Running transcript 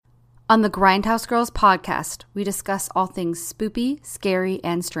On the Grindhouse Girls podcast, we discuss all things spoopy, scary,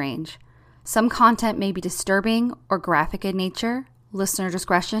 and strange. Some content may be disturbing or graphic in nature. Listener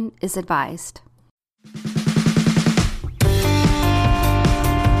discretion is advised.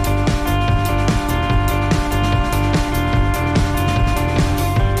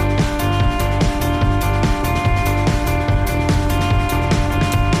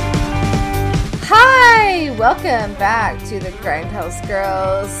 Welcome back to the Grindhouse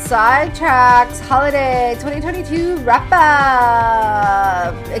Girls Sidetracks Holiday 2022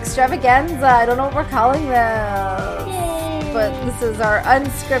 Wrap-Up Extravaganza. I don't know what we're calling this. Yay. But this is our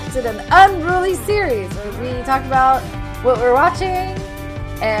unscripted and unruly series where we talk about what we're watching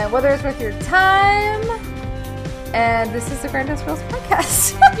and whether it's worth your time. And this is the Grindhouse Girls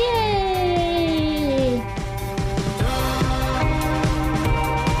podcast. Yay!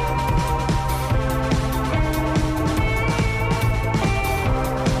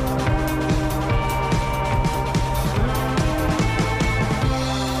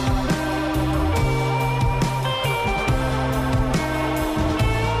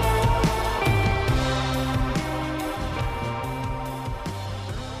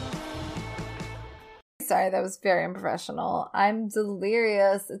 Sorry, that was very unprofessional. I'm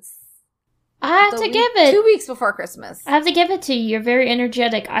delirious. I have to give it 2 weeks before Christmas. I have to give it to you. You're very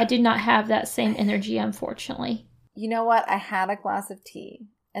energetic. I do not have that same energy, unfortunately. You know what? I had a glass of tea,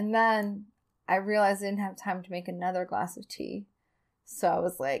 and then I realized I didn't have time to make another glass of tea. So I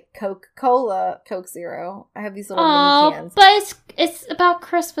was like, Coca-Cola, Coke Zero. I have these little mini cans. But it's about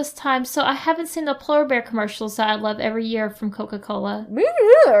Christmas time, so I haven't seen the polar bear commercials that I love every year from Coca-Cola. Me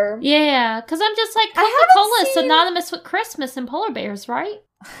neither. Yeah, because I'm just like, Coca-Cola is synonymous with Christmas and polar bears, right?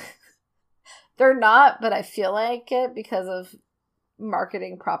 They're not, but I feel like it because of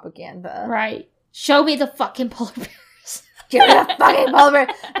marketing propaganda. Right. Show me the fucking polar bears. Give me the fucking polar bear.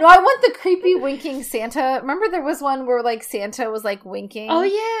 No, I want the creepy winking Santa. Remember there was one where like Santa was like winking? Oh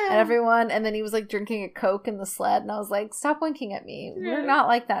yeah. At everyone, and then he was like drinking a Coke in the sled, and I was like, stop winking at me. Yeah. We're not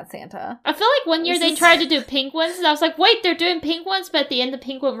like that, Santa. I feel like one year they tried to do pink ones, and I was like, wait, they're doing pink ones, but at the end the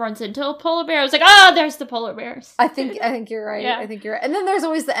pink one runs into a polar bear. I was like, oh, there's the polar bears. I think you're right. Yeah. I think you're right. And then there's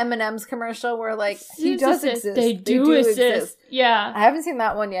always the M&M's commercial where like he does exist. They do exist. Yeah. I haven't seen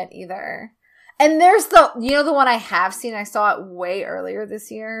that one yet either. And there's the one I have seen, I saw it way earlier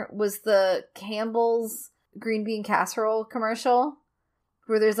this year, was the Campbell's green bean casserole commercial,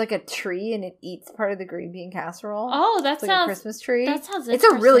 where there's like a tree and it eats part of the green bean casserole. Oh, that sounds like a Christmas tree. That sounds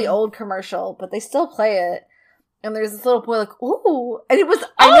interesting. It's a really old commercial, but they still play it. And there's this little boy like, ooh. And it was,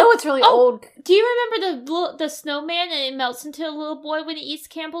 I know it's really old. Do you remember the snowman and it melts into a little boy when he eats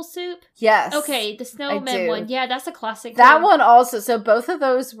Campbell's soup? Yes. Okay, the snowman one. Yeah, that's a classic. That one also. So both of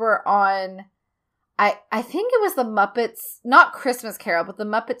those were on... I think it was the Muppets, not Christmas Carol, but the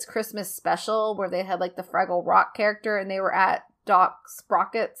Muppets Christmas Special, where they had like the Fraggle Rock character and they were at Doc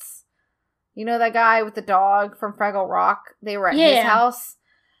Sprocket's. You know that guy with the dog from Fraggle Rock? They were at his house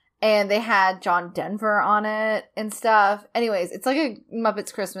and they had John Denver on it and stuff. Anyways, it's like a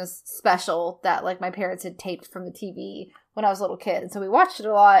Muppets Christmas Special that like my parents had taped from the TV when I was a little kid. And so we watched it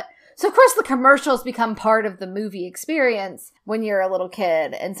a lot. So, of course, the commercials become part of the movie experience when you're a little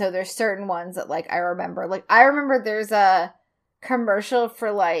kid. And so there's certain ones that, like, I remember. Like, I remember there's a commercial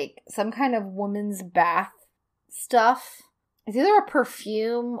for, like, some kind of woman's bath stuff. It's either a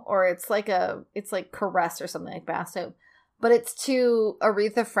perfume or it's like Caress or something like bath soap. But it's to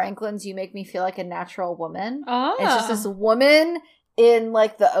Aretha Franklin's You Make Me Feel Like a Natural Woman. Oh. And it's just this woman in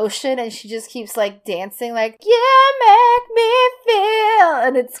like the ocean and she just keeps like dancing like you make me feel,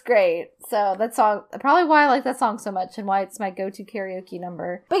 and it's great. So that song, probably why I like that song so much and why it's my go-to karaoke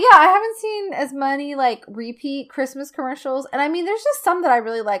number. But yeah, I haven't seen as many like repeat Christmas commercials, and I mean there's just some that I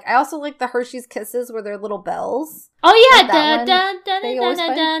really like. I also like the Hershey's Kisses where they're little bells. Oh yeah, dun dun dun dun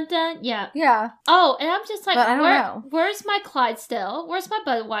dun dun dun. Yeah. Oh, and I'm just like, I don't know. Where's my Clydesdale? Where's my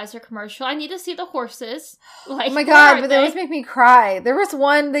Budweiser commercial? I need to see the horses. Like, oh my god, but they always make me cry. There was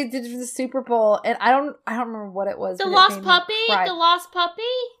one they did for the Super Bowl, and I don't remember what it was. The Lost Puppy. The Lost Puppy.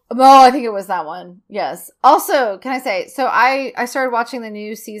 Oh, I think it was that one. Yes. Also, can I say, so I started watching the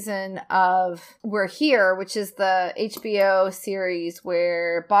new season of We're Here, which is the HBO series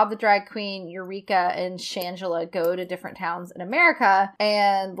where Bob the Drag Queen, Eureka, and Shangela go to different towns in America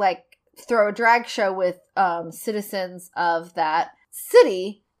and like throw a drag show with citizens of that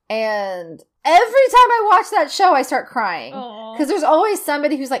city. And every time I watch that show, I start crying. Because there's always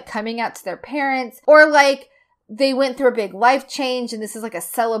somebody who's like coming out to their parents, or like they went through a big life change and this is like a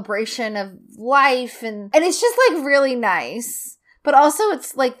celebration of life, and it's just like really nice. But also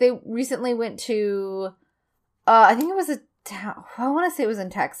it's like they recently went to I think it was town. I want to say it was in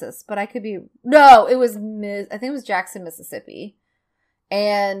Texas, but I could be. No, it was I think it was Jackson, Mississippi.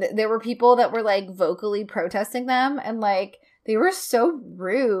 And there were people that were like vocally protesting them, and like they were so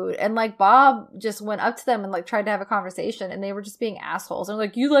rude. And like Bob just went up to them and like tried to have a conversation, and they were just being assholes. And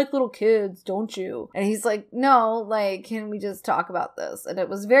like, you like little kids, don't you? And he's like, no, like, can we just talk about this? And it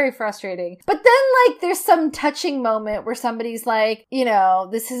was very frustrating. But then like there's some touching moment where somebody's like, you know,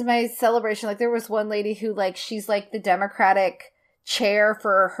 this is my celebration. Like there was one lady who like, she's like the Democratic chair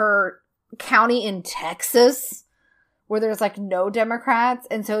for her county in Texas, where there's like no Democrats.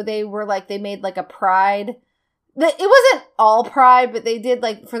 And so they were like, they made like a pride. It wasn't all pride, but they did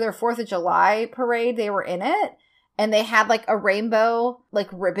like for their 4th of July parade, they were in it. And they had like a rainbow like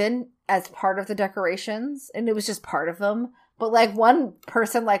ribbon as part of the decorations. And it was just part of them. But like one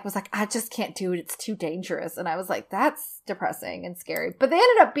person like was like, I just can't do it. It's too dangerous. And I was like, that's depressing and scary. But they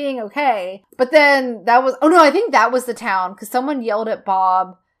ended up being okay. But then that was, oh no, I think that was the town, because someone yelled at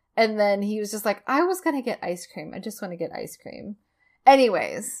Bob. And then he was just like, I was going to get ice cream. I just want to get ice cream.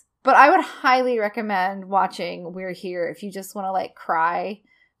 Anyways, but I would highly recommend watching We're Here if you just want to like cry,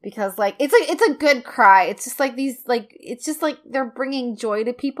 because like it's a good cry. It's just like it's just like they're bringing joy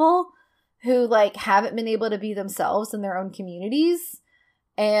to people who like haven't been able to be themselves in their own communities,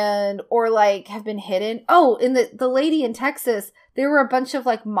 and or like have been hidden. Oh, in the lady in Texas, there were a bunch of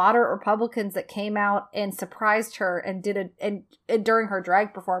like moderate Republicans that came out and surprised her and and during her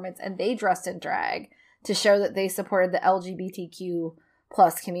drag performance, and they dressed in drag to show that they supported the LGBTQ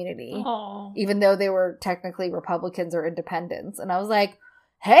plus community. Aww. Even though they were technically Republicans or independents. And I was like,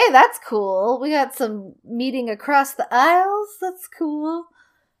 hey, that's cool. We got some meeting across the aisles. That's cool.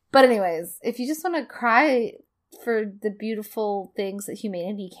 But anyways, if you just want to cry for the beautiful things that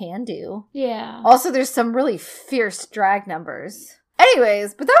humanity can do. Yeah. Also, there's some really fierce drag numbers.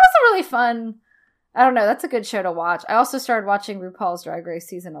 Anyways, but that was a really fun, I don't know, that's a good show to watch. I also started watching RuPaul's Drag Race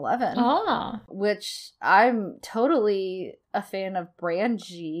season 11. Oh. Which I'm totally a fan of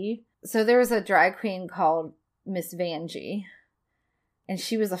Brangie. So there was a drag queen called Miss Vanjie. And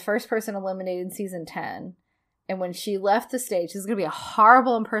she was the first person eliminated in season 10. And when she left the stage, this is going to be a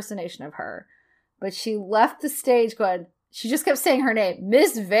horrible impersonation of her, but she left the stage going, she just kept saying her name,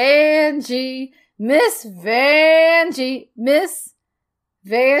 Miss Vanjie, Miss Vanjie, Miss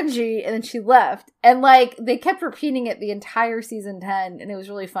Vanjie, and then she left. And like, they kept repeating it the entire season 10, and it was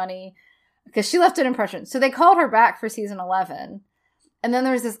really funny because she left an impression. So they called her back for season 11. And then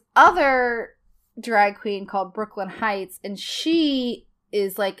there's this other drag queen called Brooklyn Heights, and she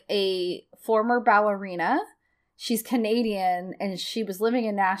is like a former ballerina. She's Canadian, and she was living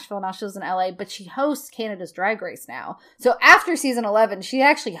in Nashville. Now she lives in LA, but she hosts Canada's Drag Race now. So after season 11, she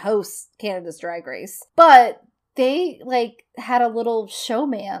actually hosts Canada's Drag Race. But they like had a little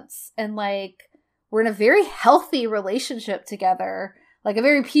showmance and like were in a very healthy relationship together, like a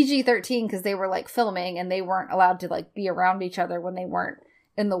very PG-13, because they were like filming and they weren't allowed to like be around each other when they weren't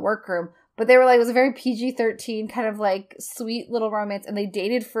in the workroom. But they were like, it was a very PG-13 kind of like sweet little romance. And they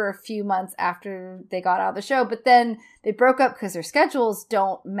dated for a few months after they got out of the show. But then they broke up because their schedules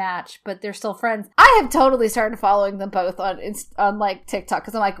don't match, but they're still friends. I have totally started following them both on like TikTok,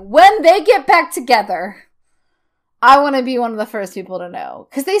 because I'm like, when they get back together, I want to be one of the first people to know.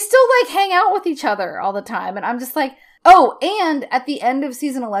 Because they still like hang out with each other all the time. And I'm just like, oh, and at the end of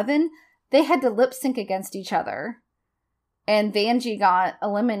season 11, they had to lip sync against each other. And Vanjie got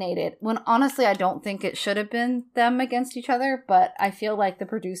eliminated, when honestly I don't think it should have been them against each other, but I feel like the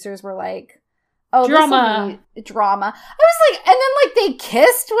producers were like, oh, drama. This will be drama. I was like, and then like they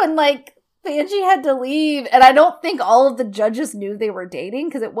kissed when like Vanjie had to leave, and I don't think all of the judges knew they were dating,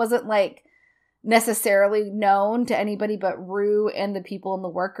 because it wasn't like necessarily known to anybody but Rue and the people in the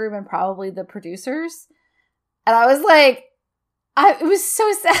workroom and probably the producers. And I was like, it was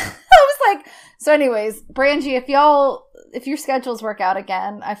so sad. I was like, so anyways, Brangie, if your schedules work out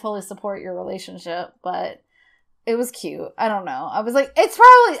again, I fully support your relationship, but it was cute. I don't know. I was like,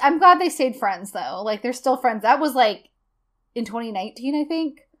 I'm glad they stayed friends though. Like they're still friends. That was like in 2019, I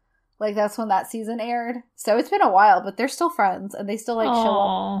think. Like that's when that season aired. So it's been a while, but they're still friends and they still like show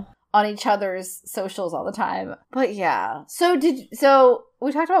up on each other's socials all the time. But yeah. So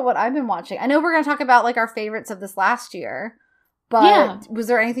we talked about what I've been watching. I know we're going to talk about like our favorites of this last year. But yeah. Was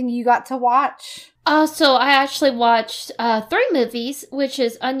there anything you got to watch? So I actually watched 3 movies, which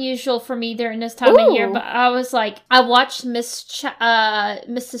is unusual for me during this time of year. But I was like, I watched Mrs.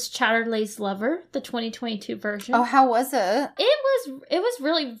 Chatterley's Lover, the 2022 version. Oh, how was it? It was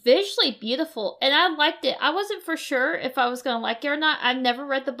really visually beautiful, and I liked it. I wasn't for sure if I was going to like it or not. I've never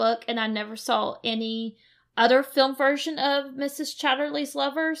read the book, and I never saw any other film version of Mrs. Chatterley's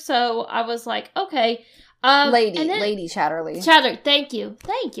Lover. So I was like, okay. Lady Chatterley. Thank you.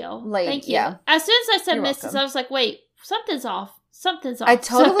 Thank you. Yeah. As soon as I said You're Mrs., welcome. I was like, wait, something's off. I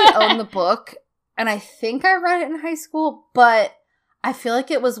totally own the book, and I think I read it in high school, but I feel like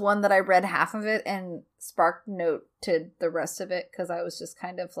it was one that I read half of it and spark note to the rest of it because I was just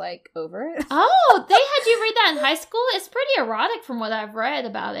kind of like over it. Oh, they had you read that in high school? It's pretty erotic from what I've read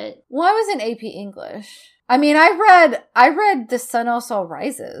about it. Well, I was in AP English. I mean, I read The Sun Also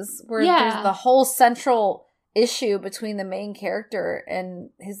Rises, where there's the whole central issue between the main character and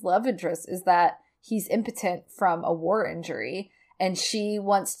his love interest is that he's impotent from a war injury. And she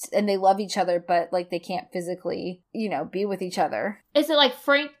wants, and they love each other, but like they can't physically, be with each other. Is it like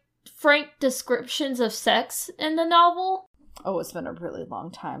frank descriptions of sex in the novel? Oh, it's been a really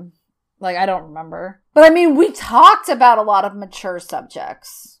long time. Like, I don't remember. But I mean, we talked about a lot of mature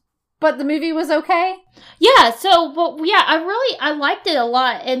subjects. But the movie was okay? Yeah, I liked it a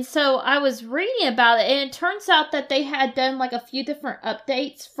lot. And so I was reading about it, and it turns out that they had done like a few different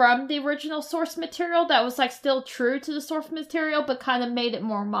updates from the original source material that was like still true to the source material, but kind of made it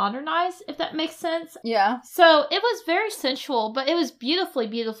more modernized, if that makes sense. Yeah. So it was very sensual, but it was beautifully,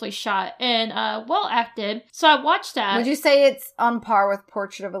 beautifully shot and well acted. So I watched that. Would you say it's on par with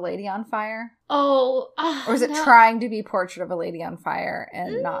Portrait of a Lady on Fire? Oh, or is it trying to be Portrait of a Lady on Fire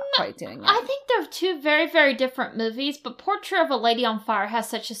and not quite doing it? I think they're two very, very different movies, but Portrait of a Lady on Fire has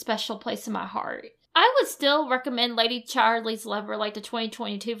such a special place in my heart. I would still recommend Lady Chatterley's Lover, like the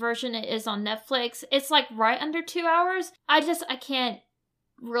 2022 version. It is on Netflix. It's like right under 2 hours. I can't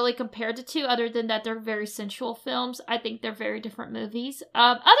really compare the two other than that they're very sensual films. I think they're very different movies.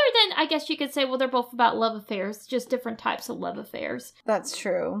 Other than, I guess you could say, well, they're both about love affairs, just different types of love affairs. That's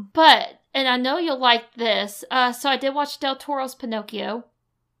true. But, and I know you'll like this, so I did watch Del Toro's Pinocchio.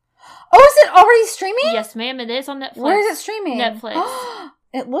 Oh, is it already streaming? Yes, ma'am, it is on Netflix. Where is it streaming? Netflix.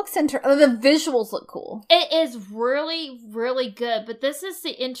 It looks the visuals look cool. It is really, really good, but this is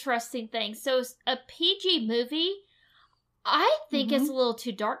the interesting thing. So it's a PG movie. I think it's a little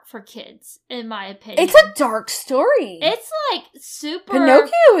too dark for kids, in my opinion. It's a dark story. It's like super.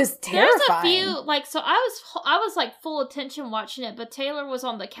 Pinocchio is terrifying. There's a few so I was like full attention watching it, but Taylor was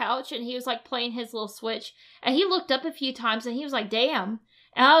on the couch and he was like playing his little Switch, and he looked up a few times and he was like, "Damn."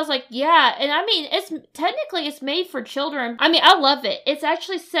 And I was like, yeah. And I mean, it's made for children. I mean, I love it. It's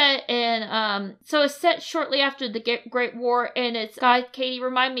actually set in, so it's set shortly after the Great War. And it's, God, Katie,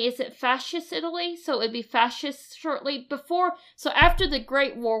 remind me, is it fascist Italy? So it'd be fascist shortly before. So after the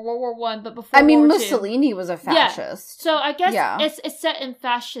Great War, World War I, but before World War Mussolini II. Was a fascist. Yeah. So I guess it's set in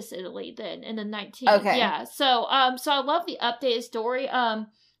fascist Italy then, in the 19th. Okay. Yeah. So I love the updated story.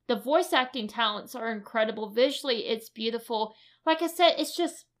 The voice acting talents are incredible. Visually, it's beautiful. Like I said, it's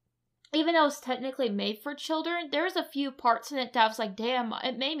just, even though it's technically made for children, there's a few parts in it that I was like, damn,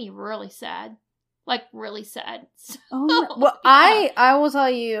 it made me really sad. Like, really sad. So, well, yeah. I will tell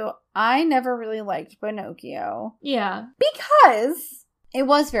you, I never really liked Pinocchio. Yeah. Because it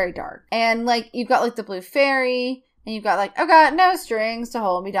was very dark. And, like, you've got, like, the Blue Fairy, and you've got, like, I've got no strings to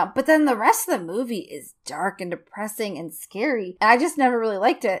hold me down. But then the rest of the movie is dark and depressing and scary. And I just never really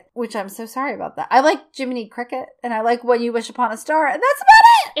liked it, which I'm so sorry about that. I like Jiminy Cricket, and I like When You Wish Upon a Star, and that's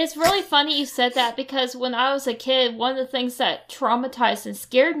about it! It's really funny you said that, because when I was a kid, one of the things that traumatized and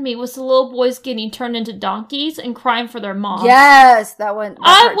scared me was the little boys getting turned into donkeys and crying for their mom. Yes, that one.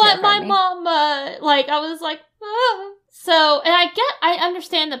 I want my mama! Like, I was like, ah. So, and I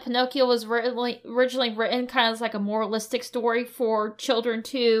understand that Pinocchio was originally written kind of as like a moralistic story for children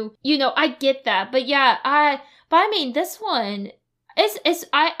too. I get that. But yeah, I mean, this one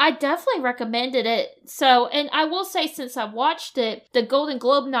I definitely recommended it. So, and I will say, since I watched it, the Golden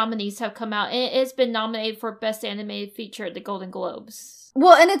Globe nominees have come out, and it has been nominated for Best Animated Feature at the Golden Globes.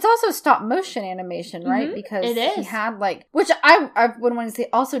 Well, and it's also stop motion animation, right? Mm-hmm. Because it is. He had which I would want to say,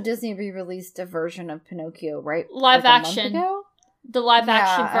 also Disney re-released a version of Pinocchio, right? Live action. A month ago? The live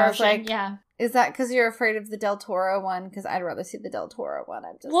action version, yeah. Is that because you're afraid of the Del Toro one? Because I'd rather see the Del Toro one.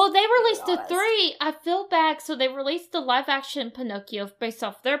 Well, they released the three. I feel bad. So they released the live action Pinocchio based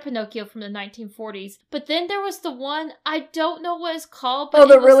off their Pinocchio from the 1940s. But then there was the one, I don't know what it's called. But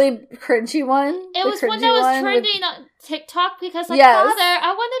really cringy one? It was one that was trending on TikTok because, like, Father,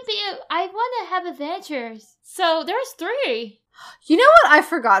 I want to have adventures. So there's 3. You know what I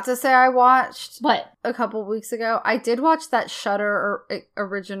forgot to say I watched? What? A couple weeks ago? I did watch that Shudder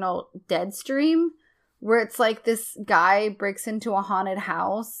original Deadstream, where it's like this guy breaks into a haunted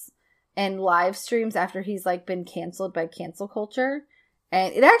house and live streams after he's like been canceled by cancel culture.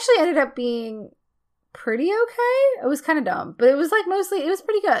 And it actually ended up being pretty okay. It was kind of dumb, but it was like mostly, it was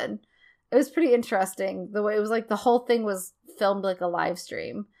pretty good. It was pretty interesting. The way it was like the whole thing was filmed like a live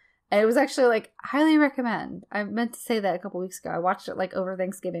stream. And it was actually like, highly recommend. I meant to say that a couple weeks ago. I watched it like over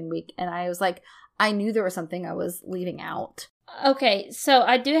Thanksgiving week, and I was like, I knew there was something I was leaving out. Okay, so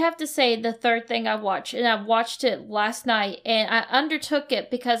I do have to say the third thing I watched, and I watched it last night, and I undertook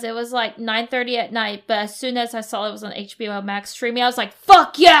it because it was like 9:30 at night, but as soon as I saw it was on HBO Max streaming, I was like,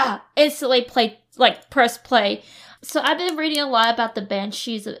 fuck yeah! Instantly press play. So I've been reading a lot about the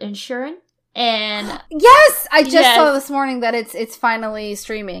Banshees of Inisherin. And yes, I just saw this morning that it's finally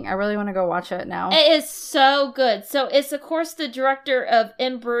streaming. I really want to go watch it now. It is so good. So it's of course the director of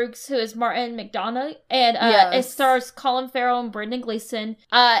In Bruges, who is Martin McDonagh, and it stars Colin Farrell and Brendan Gleeson.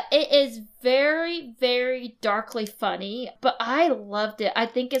 It is very, very darkly funny, but I loved it. I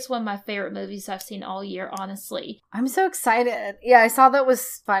think it's one of my favorite movies I've seen all year, honestly. I'm so excited. Yeah, I saw that it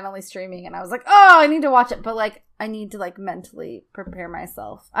was finally streaming, and I was like, oh, I need to watch it, but like, I need to like mentally prepare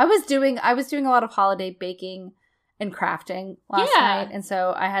myself. I was doing a lot of holiday baking and crafting last night, and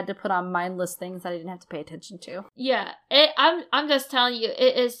so I had to put on mindless things that I didn't have to pay attention to. Yeah, I'm just telling you,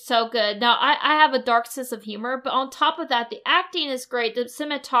 it is so good. Now, I have a dark sense of humor, but on top of that, the acting is great, the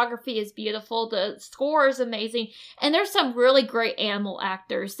cinematography is beautiful, the score is amazing, and there's some really great animal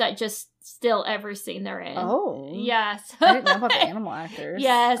actors that just steal every scene they're in. Oh. Yes. I didn't know about the animal actors.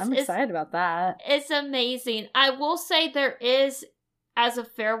 Yes. I'm excited about that. It's amazing. I will say there is, as a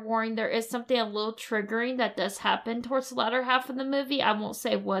fair warning, there is something a little triggering that does happen towards the latter half of the movie. I won't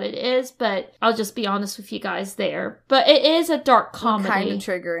say what it is, but I'll just be honest with you guys there. But it is a dark comedy. What kind of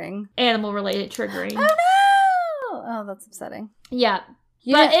triggering? Animal-related triggering. Oh, no! Oh, that's upsetting. Yeah.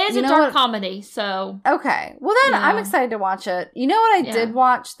 But it is a dark comedy, so... Okay. Well, then I'm excited to watch it. You know what I did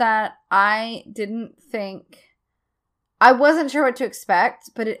watch that I didn't think... I wasn't sure what to expect,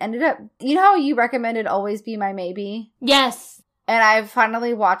 but it ended up... You know how you recommended Always Be My Maybe? Yes. And I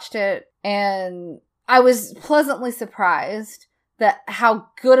finally watched it, and I was pleasantly surprised that how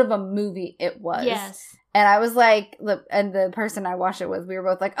good of a movie it was. Yes. And I was like... And the person I watched it with, we were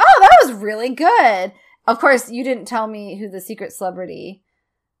both like, oh, that was really good! Of course, you didn't tell me who the secret celebrity...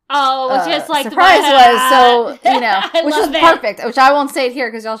 Oh, just like surprise was, so, you know, which is perfect, which I won't say it here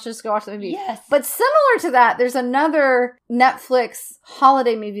because y'all should just go watch the movie. Yes. But similar to that, there's another Netflix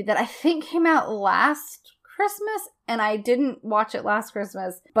holiday movie that I think came out last Christmas, and I didn't watch it last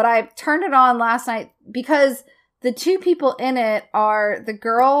Christmas, but I turned it on last night because the two people in it are the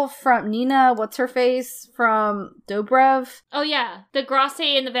girl from Nina, what's her face, from Dobrev. Oh, yeah. The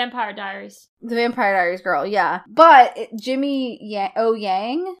Grassi and the Vampire Diaries. The Vampire Diaries girl, yeah. But Jimmy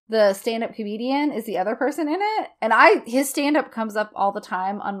Yang, the stand-up comedian, is the other person in it. And his stand-up comes up all the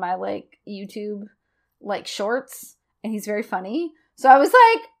time on my, like, YouTube, like, shorts. And he's very funny. So I was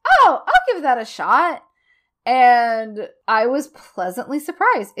like, oh, I'll give that a shot. And I was pleasantly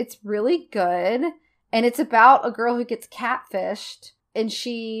surprised. It's really good. And it's about a girl who gets catfished. And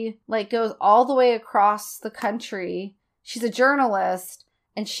she, like, goes all the way across the country. She's a journalist.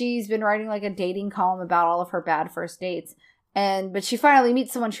 And she's been writing, like, a dating column about all of her bad first dates. But she finally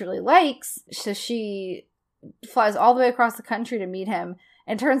meets someone she really likes. So she flies all the way across the country to meet him.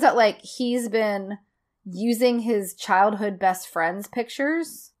 And turns out, like, he's been using his childhood best friend's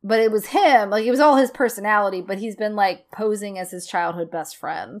pictures. But it was him. Like, it was all his personality. But he's been, like, posing as his childhood best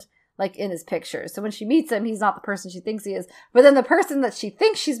friend, like, in his pictures. So when she meets him, he's not the person she thinks he is. But then the person that she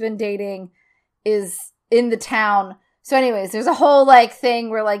thinks she's been dating is in the town. So anyways, there's a whole, like, thing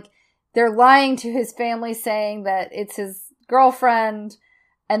where, like, they're lying to his family saying that it's his girlfriend,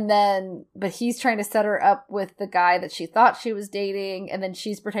 but he's trying to set her up with the guy that she thought she was dating, and then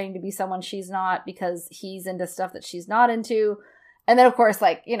she's pretending to be someone she's not because he's into stuff that she's not into. And then, of course,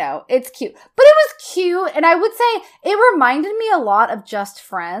 like, you know, it's cute. But it was cute, and I would say it reminded me a lot of Just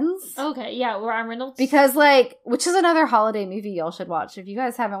Friends. Okay, yeah, Ryan Reynolds. Because, like, which is another holiday movie y'all should watch. If you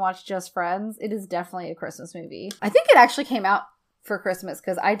guys haven't watched Just Friends, it is definitely a Christmas movie. I think it actually came out for Christmas,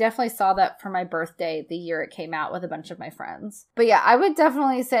 because I definitely saw that for my birthday the year it came out with a bunch of my friends. But yeah, I would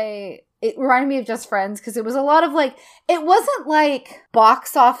definitely say it reminded me of Just Friends, because it was a lot of, like, it wasn't like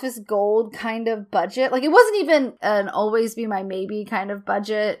box office gold kind of budget. Like, it wasn't even an Always Be My Maybe kind of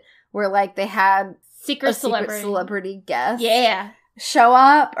budget where, like, they had secret celebrity guest show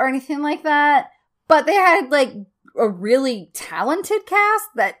up or anything like that. But they had, like, a really talented cast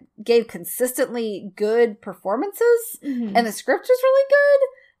that gave consistently good performances, and the script was really good.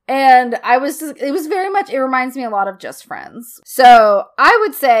 And it was very much, it reminds me a lot of Just Friends. So I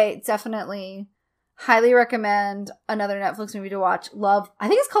would say definitely highly recommend another Netflix movie to watch. I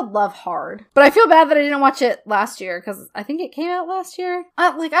think it's called Love Hard. But I feel bad that I didn't watch it last year, because I think it came out last year. I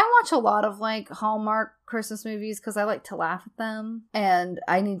watch a lot of, like, Hallmark Christmas movies because I like to laugh at them, and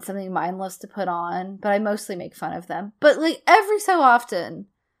I need something mindless to put on, but I mostly make fun of them. But, like, every so often,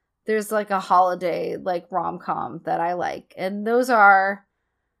 there's like a holiday like rom-com that I like, and those are,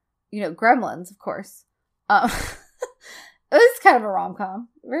 you know, Gremlins, of course. It's kind of a rom-com,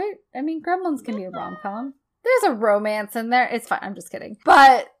 right? I mean, Gremlins can be a rom-com. There's a romance in there. It's fine. I'm just kidding.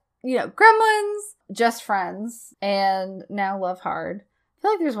 But, you know, Gremlins, Just Friends, and now Love Hard. I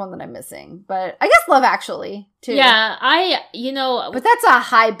feel like there's one that I'm missing, but I guess Love Actually, too. Yeah, But that's a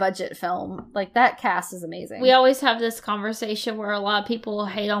high-budget film. Like, that cast is amazing. We always have this conversation where a lot of people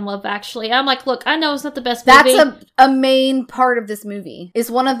hate on Love Actually. I'm like, look, I know it's not the best movie. That's a main part of this movie,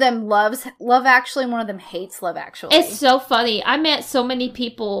 is one of them loves Love Actually and one of them hates Love Actually. It's so funny. I met so many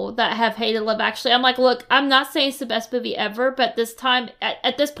people that have hated Love Actually. I'm like, look, I'm not saying it's the best movie ever, but this time,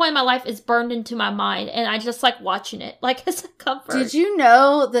 at this point in my life, it's burned into my mind, and I just like watching it. Like, it's a comfort. Did you know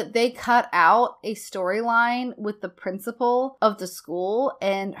that they cut out a storyline with the principal of the school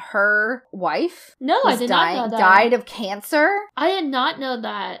and her wife? No, I did not know that. Died of cancer. I did not know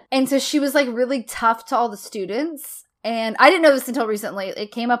that. And so she was like really tough to all the students. And I didn't know this until recently.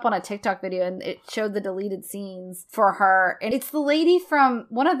 It came up on a TikTok video and it showed the deleted scenes for her. And it's the lady from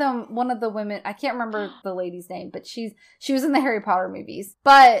one of the women, I can't remember the lady's name, but she was in the Harry Potter movies.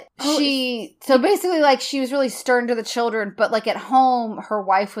 But so basically like she was really stern to the children, but like at home, her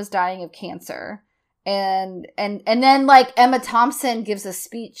wife was dying of cancer. And then like Emma Thompson gives a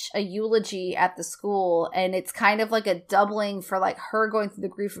speech, a eulogy at the school, and it's kind of like a doubling for like her going through the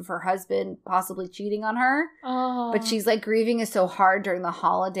grief of her husband possibly cheating on her. Oh. But she's like, grieving is so hard during the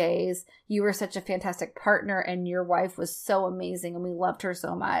holidays. You were such a fantastic partner, and your wife was so amazing, and we loved her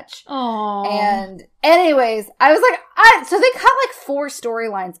so much. Oh. And anyways, I was like, so they cut like 4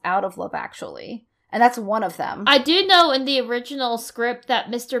 storylines out of Love Actually. And that's one of them. I do know in the original script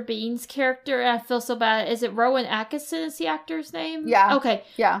that Mr. Bean's character, I feel so bad, is it Rowan Atkinson is the actor's name? Yeah. Okay.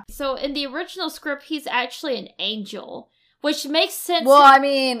 Yeah. So in the original script, he's actually an angel, which makes sense. Well, I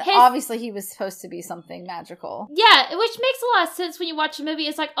mean, obviously he was supposed to be something magical. Yeah, which makes a lot of sense when you watch the movie.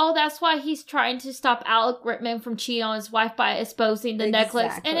 It's like, oh, that's why he's trying to stop Alec Rittman from cheating on his wife by exposing the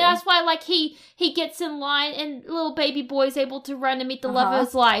necklace. And that's why, like, he gets in line and little baby boy's able to run and meet the love of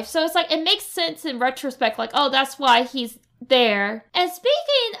his life. So it's like, it makes sense in retrospect. Like, oh, that's why he's there. And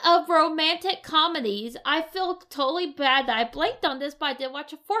speaking of romantic comedies, I feel totally bad that I blanked on this, but I did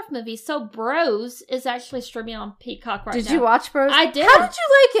watch a 4th movie. So Bros is actually streaming on Peacock right now. Did you watch Bros? I did. How did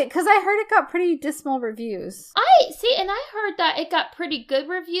you like it? Because I heard it got pretty dismal reviews. And I heard that it got pretty good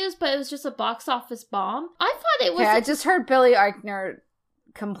reviews, but it was just a box office bomb. I thought it was... I just heard Billy Eichner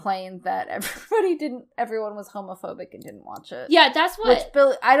complained that everyone was homophobic and didn't watch it. Yeah, that's what... Which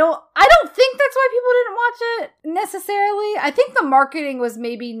Billy, I don't think that's why people didn't watch it necessarily. I think the marketing was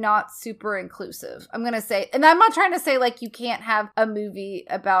maybe not super inclusive, I'm gonna say. And I'm not trying to say like you can't have a movie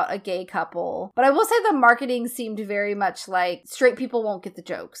about a gay couple, but I will say the marketing seemed very much like straight people won't get the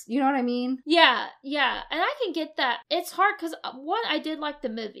jokes. You know what I mean? Yeah. And I can get that. It's hard because, one, I did like the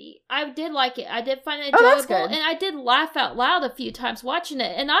movie. I did like it. I did find it enjoyable. And I did laugh out loud a few times watching it.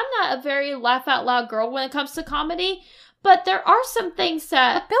 And I'm not a very laugh out loud girl when it comes to comedy, but there are some things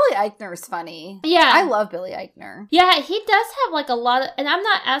that... But Billy Eichner is funny. Yeah. I love Billy Eichner. Yeah, he does have like a lot of... And I'm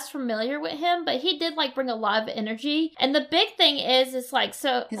not as familiar with him, but he did like bring a lot of energy. And the big thing is like,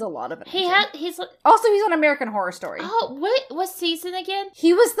 so... He's a lot of energy. He's on American Horror Story. Oh, what season again?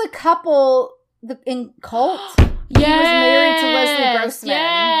 He was the couple in Cult. He was married to Leslie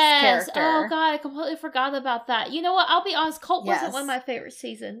Grossman's character. Oh, God, I completely forgot about that. You know what? I'll be honest. Cult wasn't one of my favorite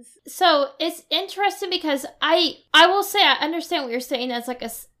seasons. So, it's interesting because I will say I understand what you're saying as like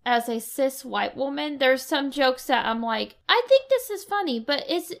as a cis white woman. There's some jokes that I'm like, I think this is funny, but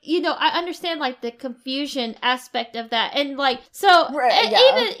it's, I understand like the confusion aspect of that. And like, so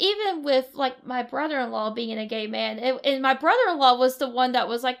even with like my brother-in-law being a gay man, and my brother-in-law was the one that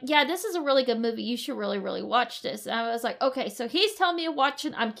was like, yeah, this is a really good movie. You should really, really watch this. And I was like, okay, so he's telling me to watch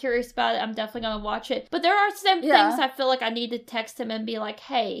it. I'm curious about it. I'm definitely going to watch it. But there are some things I feel like I need to text him and be like,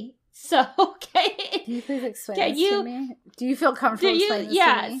 hey, so, okay. Can you please explain this to me? Do you feel comfortable explaining this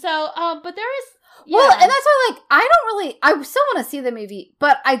to me? So, but there is... Yeah. Well, and that's why, like, I still want to see the movie,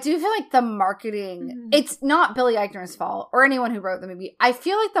 but I do feel like the marketing, it's not Billy Eichner's fault, or anyone who wrote the movie. I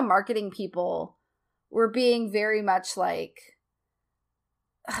feel like the marketing people were being very much like,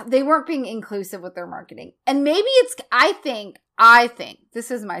 they weren't being inclusive with their marketing. And maybe it's, I think,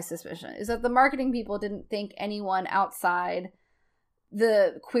 this is my suspicion, is that the marketing people didn't think anyone outside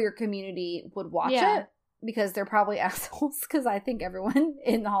the queer community would watch it, because they're probably assholes, because I think everyone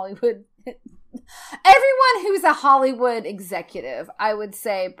in Hollywood, everyone who's a Hollywood executive, I would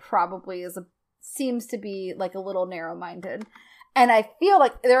say probably seems to be like a little narrow-minded. And I feel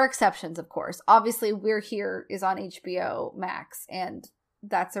like there are exceptions, of course. Obviously, We're Here is on HBO Max, and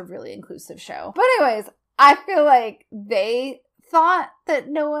that's a really inclusive show. But anyways, I feel like they thought that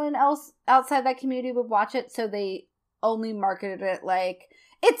no one else outside that community would watch it, so they only marketed it like,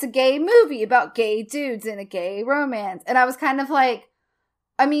 it's a gay movie about gay dudes in a gay romance. And I was kind of like,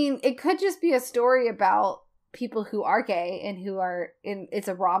 I mean, it could just be a story about people who are gay and who are in, it's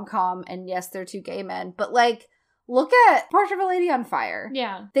a rom-com, and yes, they're two gay men, but like, look at Portrait of a Lady on Fire.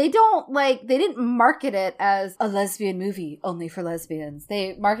 Yeah. They didn't market it as a lesbian movie only for lesbians.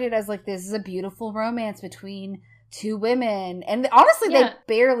 They marketed it as like, this is a beautiful romance between two women. And honestly, they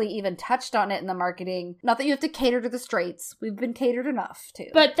barely even touched on it in the marketing. Not that you have to cater to the straights. We've been catered enough to.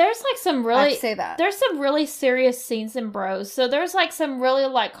 But there's like some really... I have to say that. There's some really serious scenes in Bros. So there's like some really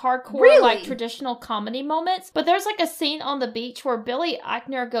like hardcore, like traditional comedy moments. But there's like a scene on the beach where Billy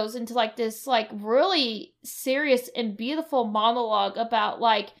Eichner goes into like this like really serious and beautiful monologue about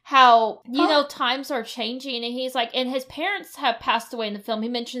like how, you know, times are changing. And he's like, and his parents have passed away in the film. He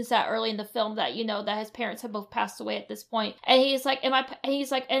mentions that early in the film that, you know, that his parents have both passed away at this point. And he's like, and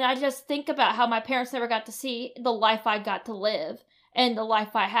I just think about how my parents never got to see the life I got to live and the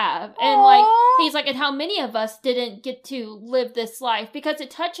life I have. And like, he's like, and how many of us didn't get to live this life, because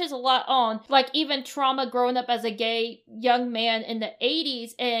it touches a lot on like even trauma growing up as a gay young man in the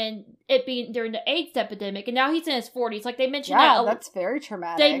 80s and it being during the AIDS epidemic. And now he's in his 40s. Like they mentioned that. That's very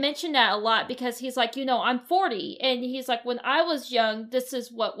traumatic. They mention that a lot because he's like, you know, I'm 40. And he's like, when I was young, this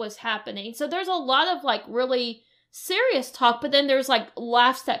is what was happening. So there's a lot of like really serious talk, but then there's like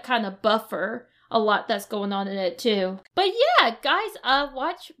laughs that kind of buffer a lot that's going on in it too. But yeah, guys,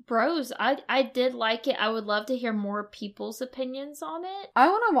 watch Bros. I did like it. I would love to hear more people's opinions on it. I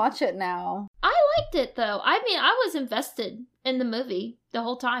want to watch it now. I liked it though. I mean, I was invested in the movie the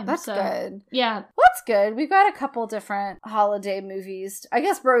whole time. That's good. Yeah. Well, that's good. We've got a couple different holiday movies. I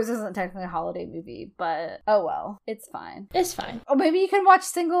guess Bros isn't technically a holiday movie, but oh well. It's fine. It's fine. Oh, maybe you can watch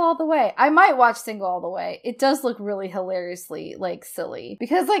Single All the Way. I might watch Single All the Way. It does look really hilariously, like, silly.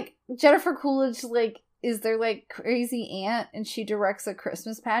 Because, like, Jennifer Coolidge, like, is their, like, crazy aunt, and she directs a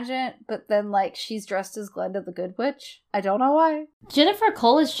Christmas pageant, but then, like, she's dressed as Glenda the Good Witch. I don't know why. Jennifer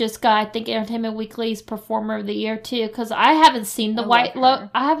Coolidge just got, I think, Entertainment Weekly's Performer of the Year, too, because I haven't seen the White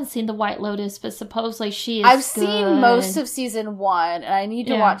Lotus, but supposedly she is I've seen most of season 1, and I need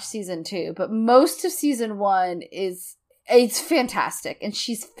to watch season 2, but most of season 1 it's fantastic, and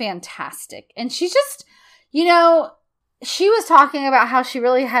she's fantastic. And she's just, you know... She was talking about how she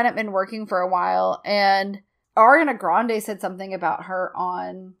really hadn't been working for a while, and Ariana Grande said something about her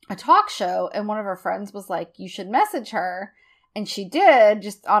on a talk show, and one of her friends was like, you should message her. And she did,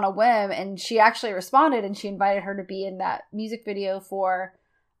 just on a whim, and she actually responded, and she invited her to be in that music video for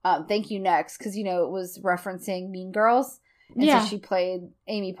Thank You Next, because, you know, it was referencing Mean Girls. And so she played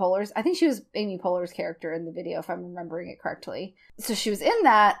Amy Poehler's, I think she was Amy Poehler's character in the video, if I'm remembering it correctly. So she was in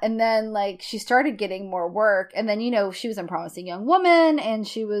that, and then, like, she started getting more work, and then, you know, she was in Promising Young Woman, and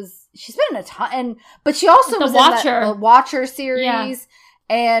she's been in a ton, but she also was in the Watcher series,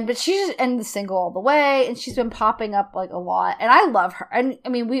 but she's just in the Single All the Way, and she's been popping up, like, a lot, and I love her. And, I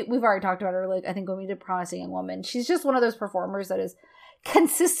mean, we've already talked about her, like, I think when we did Promising Young Woman, she's just one of those performers that is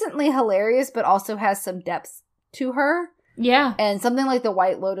consistently hilarious, but also has some depth to her. Yeah. And something like The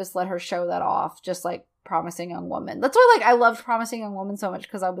White Lotus let her show that off, just like Promising Young Woman. That's why, like, I loved Promising Young Woman so much,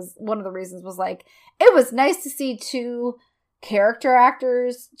 because one of the reasons was, like, it was nice to see two character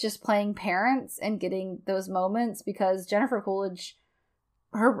actors just playing parents and getting those moments, because Jennifer Coolidge,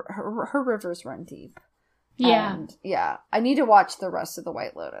 her rivers run deep. Yeah. And, yeah. I need to watch the rest of The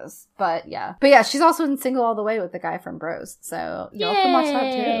White Lotus. But yeah, she's also in Single All the Way with the guy from Bros. So y'all can watch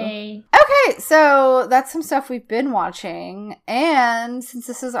that too. Okay, so that's some stuff we've been watching. And since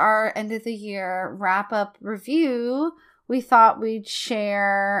this is our end of the year wrap-up review, we thought we'd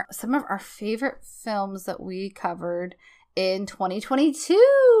share some of our favorite films that we covered in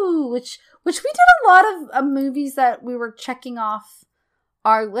 2022, which we did a lot of movies that we were checking off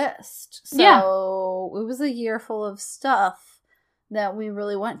our list. So it was a year full of stuff that we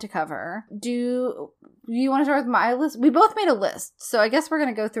really want to cover. Do you want to start with my list? We both made a list, so I guess we're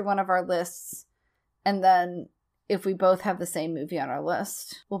going to go through one of our lists, and then if we both have the same movie on our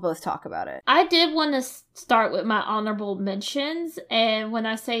list, we'll both talk about it. I did want to start with my honorable mentions, and when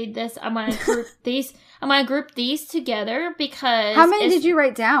I say this, I'm going to group these. I'm going to group these together because... How many did you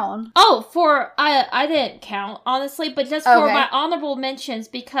write down? Oh, I didn't count, honestly, but just for my honorable mentions,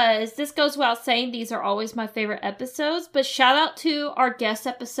 because this goes without saying, these are always my favorite episodes, but shout out to our guest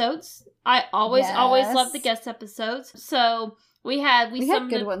episodes. I always love the guest episodes. So We had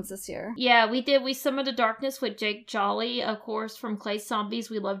good ones this year. Yeah, we did. We Summoned the Darkness with Jake Jolly, of course, from Clay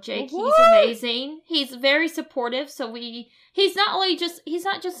Zombies. We love Jake. What? He's amazing. He's very supportive. So he's not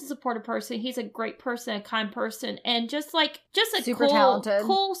just a supportive person. He's a great person, a kind person, and just a super talented,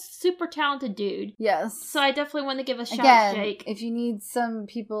 super talented dude. Yes. So I definitely want to give a shout out to Jake. If you need some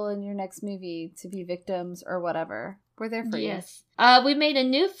people in your next movie to be victims or whatever, we're there for you. Yes. We made a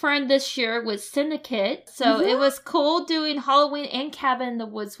new friend this year with Syndicate. So it was cool doing Halloween and Cabin in the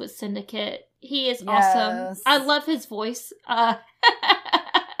Woods with Syndicate. He is awesome. I love his voice.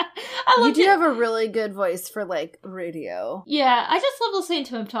 You do have a really good voice for, like, radio. Yeah, I just love listening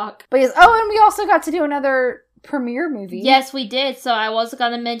to him talk. But yes, and we also got to do another premiere movie. Yes, we did. So I was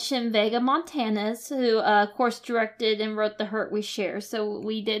going to mention Vega Montanez, who, of course, directed and wrote The Hurt We Share. So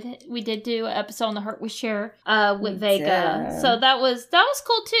we did do an episode on The Hurt We Share with Vega. Yeah. So that was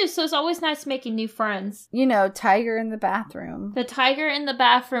cool, too. So it's always nice making new friends. You know, Tiger in the Bathroom. The Tiger in the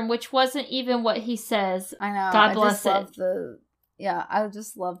Bathroom, which wasn't even what he says. I know. God bless it. I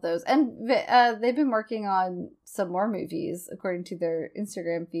just love those. And they've been working on some more movies, according to their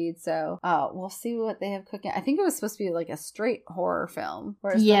Instagram feed. So we'll see what they have cooking. I think it was supposed to be like a straight horror film,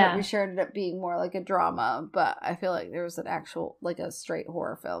 whereas The Hurt We Share ended up being more like a drama. But I feel like there was an actual, like a straight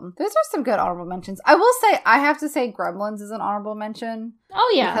horror film. Those are some good honorable mentions. I will say, I have to say Gremlins is an honorable mention.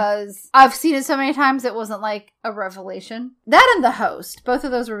 Oh, yeah. Because I've seen it so many times, it wasn't like a revelation. That and The Host. Both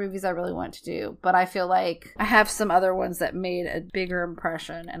of those were movies I really wanted to do. But I feel like I have some other ones that made a bigger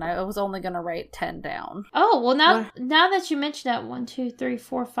impression. And I was only going to write 10 down. Oh, well, now that you mentioned that, 1, 2, 3,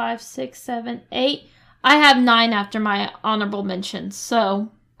 4, 5, 6, 7, 8. I have 9 after my honorable mentions. So.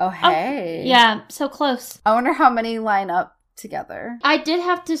 Oh, hey. Yeah, so close. I wonder how many line up together. I did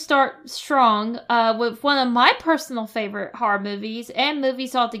have to start strong with one of my personal favorite horror movies and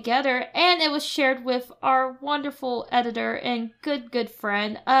movies altogether, and it was shared with our wonderful editor and good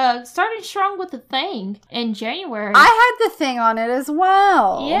friend. Starting strong with The Thing in January. I had The Thing on it as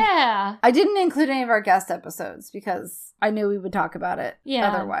well. Yeah. I didn't include any of our guest episodes because I knew we would talk about it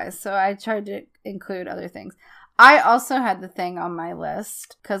otherwise, so I tried to include other things. I also had The Thing on my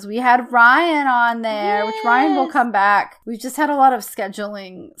list because we had Ryan on there, which Ryan will come back. We've just had a lot of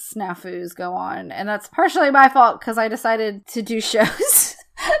scheduling snafus go on, and that's partially my fault because I decided to do shows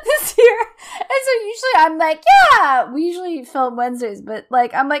this year. And so usually I'm like, yeah, we usually film Wednesdays, but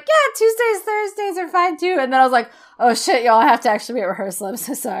like, I'm like, yeah, Tuesdays, Thursdays are fine too. And then I was like, oh shit, y'all, I have to actually be at rehearsal. I'm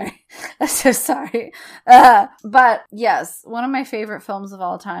so sorry. I'm so sorry. But yes, one of my favorite films of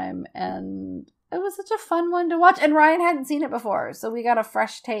all time, and it was such a fun one to watch. And Ryan hadn't seen it before, so we got a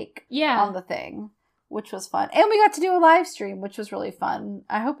fresh take on The Thing, which was fun. And we got to do a live stream, which was really fun.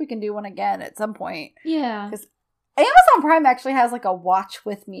 I hope we can do one again at some point. Yeah. Because Amazon Prime actually has like a watch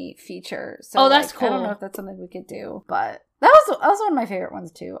with me feature. So that's cool. I don't know if that's something we could do, but that was one of my favorite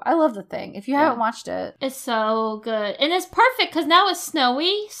ones too. I love The Thing. If you haven't watched it, it's so good, and it's perfect because now it's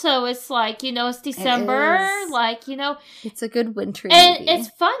snowy, so it's like, you know, it's December, like, you know, it's a good wintry and movie. It's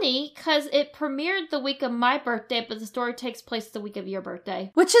funny because it premiered the week of my birthday, but the story takes place the week of your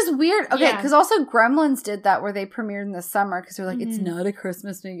birthday, which is weird. Okay, because also Gremlins did that where they premiered in the summer because they're like, it's not a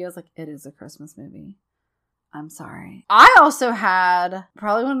Christmas movie. I was like, it is a Christmas movie. I'm sorry. I also had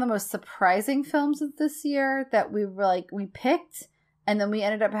probably one of the most surprising films of this year that we picked, and then we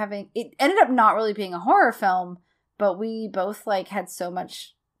ended up not really being a horror film, but we both like had so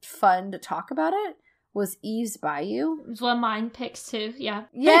much fun to talk about it, was Eve's Bayou. It was one of mine picks too, yeah.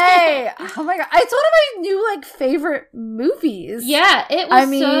 Yay! Oh my god. It's one of my new like favorite movies. Yeah, it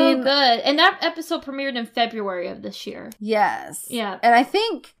was so good. And that episode premiered in February of this year. Yes. Yeah. And I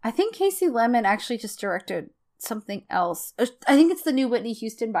think Casey Lemon actually just directed something else. I think it's the new Whitney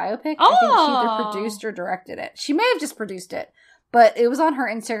Houston biopic. Oh. I think she either produced or directed it. She may have just produced it, but it was on her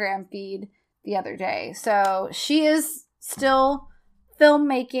Instagram feed the other day. So she is still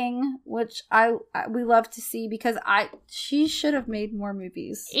filmmaking, which we love to see because she should have made more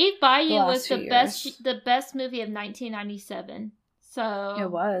movies. Eve Bayou was the best movie of 1997. So it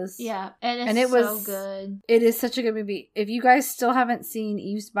was. Yeah. And it was so good. It is such a good movie. If you guys still haven't seen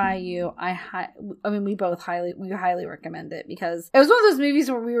Eve's Bayou, we highly recommend it because it was one of those movies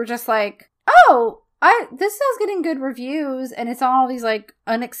where we were just like, oh, this is getting good reviews and it's on all these like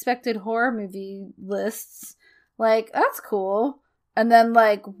unexpected horror movie lists. Like, that's cool. And then,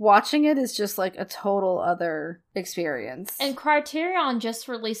 like, watching it is just, like, a total other experience. And Criterion just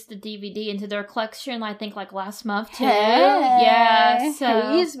released the DVD into their collection, I think, like, last month, too. Hey. Yeah,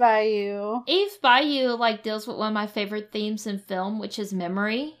 so... Eve's Bayou. Eve's Bayou, like, deals with one of my favorite themes in film, which is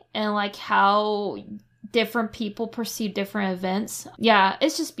memory. And, like, how different people perceive different events. Yeah,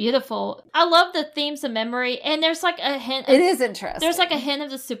 it's just beautiful. I love the themes of memory, and there's like a hint. It is interesting. There's like a hint of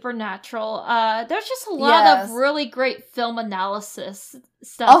the supernatural. There's just a lot of really great film analysis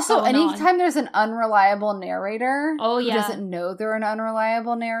stuff. Also, anytime there's an unreliable narrator who yeah, doesn't know they're an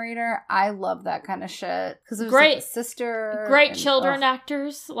unreliable narrator, I love that kind of shit. Because it was great, like sister, great children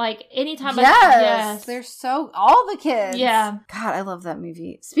actors. Like anytime, yes, they're so all the kids. Yeah, God, I love that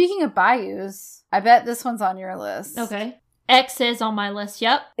movie. Speaking of bayous, I bet this one's on your list. Okay. X is on my list.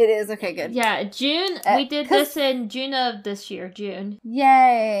 Yep. It is. Okay, good. Yeah, June. We did this in June of this year. June.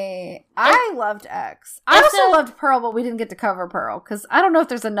 Yay. I loved X. I also loved Pearl, but we didn't get to cover Pearl because I don't know if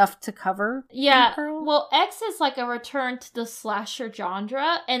there's enough to cover. Yeah. Pearl. Well, X is like a return to the slasher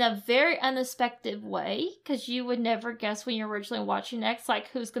genre in a very unexpected way because you would never guess when you're originally watching X, like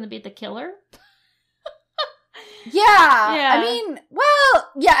who's going to be the killer. Yeah. I mean,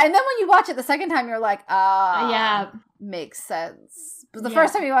 well, yeah. And then when you watch it the second time, you're like, yeah, makes sense. But the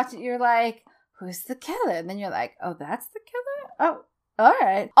first time you watch it, you're like, who's the killer? And then you're like, oh, that's the killer? Oh, all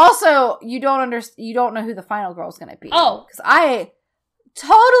right. Also, you don't know who the final girl's going to be. Oh. Because I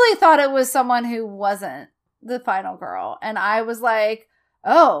totally thought it was someone who wasn't the final girl. And I was like,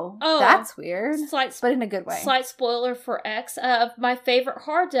 oh, that's weird. But in a good way. Slight spoiler for X. My favorite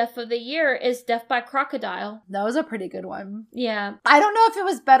horror death of the year is Death by Crocodile. That was a pretty good one. Yeah. I don't know if it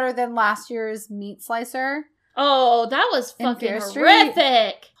was better than last year's Meat Slicer. Oh, that was fucking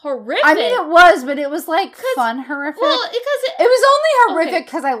horrific. Horrific. I mean, it was, but it was like fun horrific. Well, because it was only horrific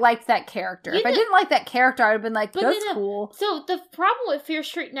because I liked that character. If I didn't like that character, I would have been like, that's cool. So the problem with Fear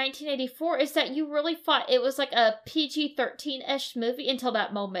Street 1984 is that you really thought it was like a PG-13-ish movie until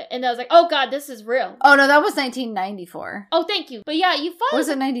that moment. And I was like, oh god, this is real. Oh no, that was 1994. Oh, thank you. But yeah, you thought... Or was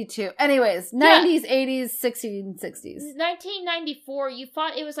it 92? Anyways, 90s, 80s, 60s, and 60s. 1994, you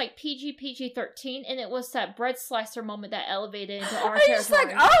thought it was like PG-13, and it was that bread slicer moment that elevated into our territory. Just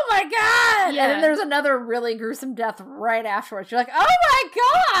like, oh my god! Yeah. And then there's another really gruesome death right afterwards. You're like, oh my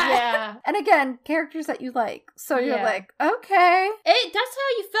god! Yeah. And again, characters that you like. So you're like, okay. That's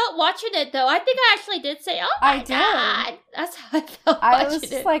how you felt watching it, though. I think I actually did say, oh my god! That's how I felt I was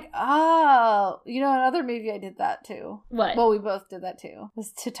just like, oh. You know, another movie I did that too. What? Well, we both did that too.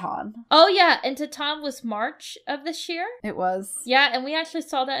 Was Titan. Oh yeah, and Titan was March of this year? It was. Yeah, and we actually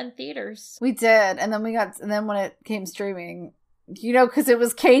saw that in theaters. We did, and then when it came streaming, you know, because it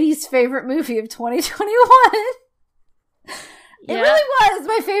was Katie's favorite movie of 2021. It really was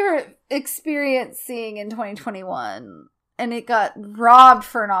my favorite experience seeing in 2021. And it got robbed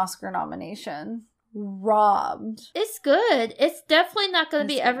for an Oscar nomination. Robbed. It's good. It's definitely not going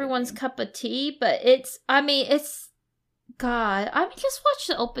to be everyone's cup of tea, but God, just watch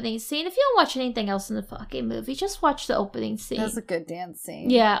the opening scene. If you don't watch anything else in the fucking movie, just watch the opening scene. That's a good dance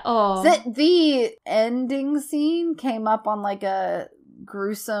scene. Yeah, oh. The ending scene came up on like a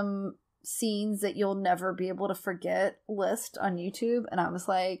gruesome scenes that you'll never be able to forget list on YouTube, and I was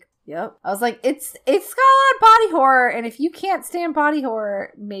like, yep. I was like, it's got a lot of body horror, and if you can't stand body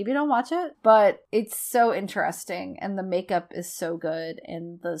horror, maybe don't watch it. But it's so interesting, and the makeup is so good,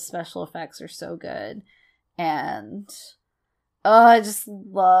 and the special effects are so good, and I just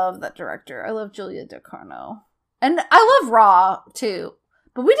love that director. I love Julia Ducournau. And I love Raw, too.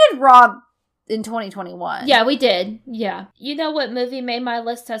 But we did Raw in 2021. Yeah, we did. Yeah. You know what movie made my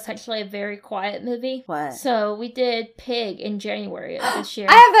list? That's actually a very quiet movie. What? So we did Pig in January of this year.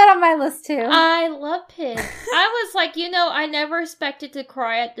 I have that on my list, too. I love Pig. I was like, I never expected to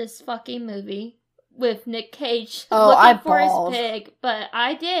cry at this fucking movie with Nick Cage looking for his pig. But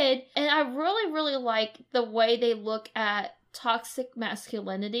I did. And I really, really like the way they look at toxic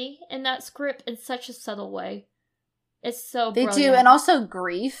masculinity in that script in such a subtle way. It's so brilliant. They do, and also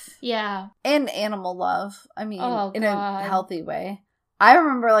grief. Yeah. And animal love. I mean, in a healthy way. I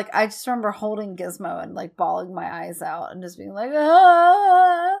just remember holding Gizmo and like bawling my eyes out and just being like,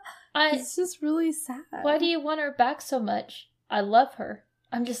 it's just really sad. Why do you want her back so much? I love her.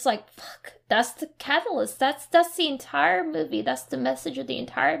 I'm just like, fuck, that's the catalyst. That's the entire movie. That's the message of the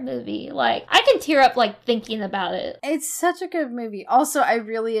entire movie. Like, I can tear up, like, thinking about it. It's such a good movie. Also, I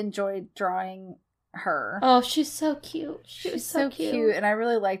really enjoyed drawing her. Oh, she's so cute. She was so cute. And I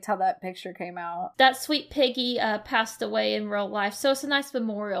really liked how that picture came out. That sweet piggy passed away in real life, so it's a nice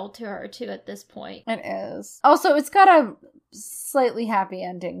memorial to her, too, at this point. It is. Also, it's got a slightly happy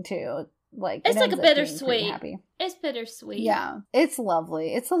ending, too. Like, it's like a bittersweet. It's bittersweet. Yeah. It's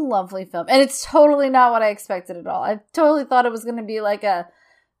lovely. It's a lovely film. And it's totally not what I expected at all. I totally thought it was going to be like a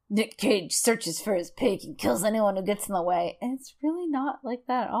Nick Cage searches for his pig and kills anyone who gets in the way. And it's really not like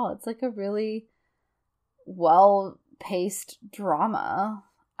that at all. It's like a really well-paced drama.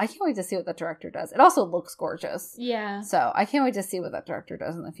 I can't wait to see what that director does. It also looks gorgeous. Yeah. So I can't wait to see what that director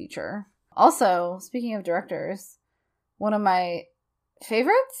does in the future. Also, speaking of directors, one of my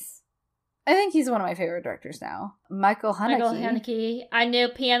favorites? I think he's one of my favorite directors now. Michael Haneke. Michael Haneke. I knew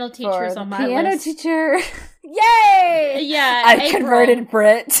Piano Teacher's on my Piano list. Teacher. Yay! Yeah. I April. converted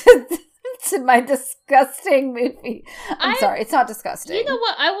Brit to my disgusting movie. I'm sorry, it's not disgusting. You know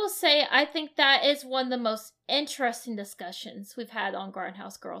what? I will say, I think that is one of the most interesting discussions we've had on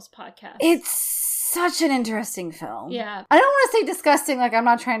Grindhouse Girls podcast. It's such an interesting film. Yeah. I don't want to say disgusting, like I'm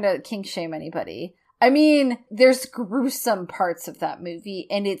not trying to kink shame anybody. I mean, there's gruesome parts of that movie,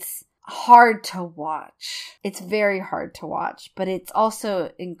 and it's hard to watch. It's very hard to watch, but it's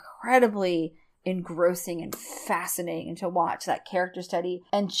also incredibly engrossing and fascinating to watch that character study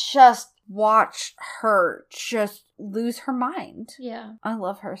and just watch her just lose her mind. Yeah. I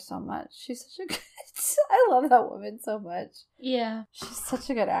love her so much. She's such a good... I love that woman so much. Yeah. She's such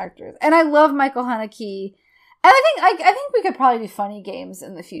a good actress. And I love Michael Haneke. And I think we could probably do Funny Games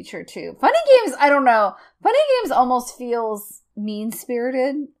in the future too. Funny Games, I don't know. Funny Games almost feels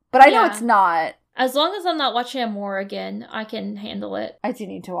mean-spirited, but I know it's not. As long as I'm not watching Amour again, I can handle it. I do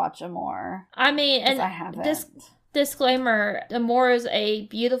need to watch Amour. I mean, and I haven't. Disclaimer, Amour is a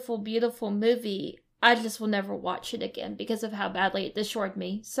beautiful, beautiful movie. I just will never watch it again because of how badly it destroyed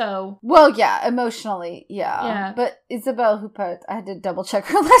me. So, well, yeah, emotionally, yeah. But Isabelle Huppert, I had to double check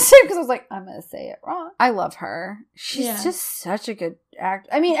her last name because I was like, I'm gonna say it wrong. I love her. She's just such a good actor.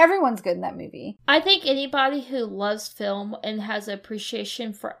 I mean, everyone's good in that movie. I think anybody who loves film and has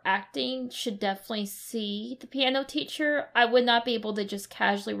appreciation for acting should definitely see The Piano Teacher. I would not be able to just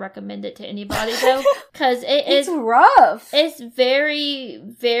casually recommend it to anybody though, because it's rough. It's very,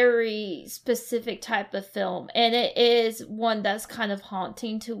 very specific type of film, and it is one that's kind of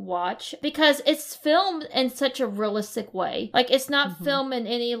haunting to watch because it's filmed in such a realistic way. Like, it's not filmed in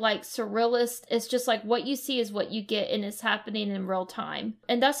any like surrealist. It's just like what you see is what you get, and it's happening in real time.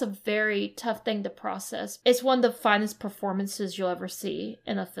 And that's a very tough thing to process. It's one of the finest performances you'll ever see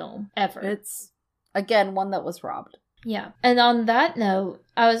in a film, ever. It's, again, one that was robbed. Yeah. And on that note,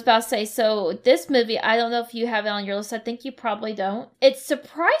 I was about to say, so this movie, I don't know if you have it on your list. I think you probably don't. It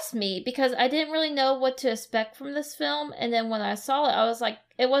surprised me because I didn't really know what to expect from this film. And then when I saw it, I was like,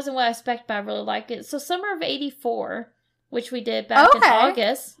 it wasn't what I expected, but I really liked it. So Summer of '84, which we did back in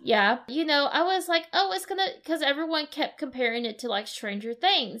August. Yeah. You know, I was like, oh, it's gonna, because everyone kept comparing it to like Stranger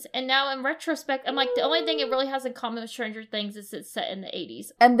Things. And now in retrospect, I'm like, the only thing it really has in common with Stranger Things is it's set in the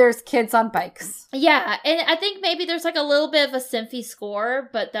 80s. And there's kids on bikes. Yeah. And I think maybe there's like a little bit of a synthy score,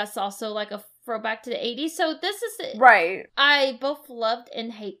 but that's also like a throwback to the 80s. So this is... Right. I both loved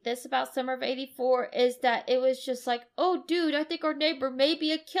and hate this about Summer of '84 is that it was just like, oh, dude, I think our neighbor may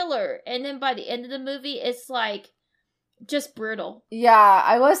be a killer. And then by the end of the movie, it's like, just brutal. Yeah,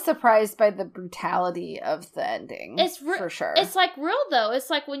 I was surprised by the brutality of the ending. It's for sure. It's like real though. It's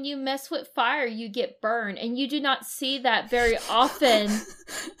like when you mess with fire, you get burned, and you do not see that very often.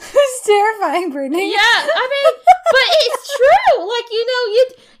 It's terrifying, Brittany. Yeah, I mean, but it's true. Like, you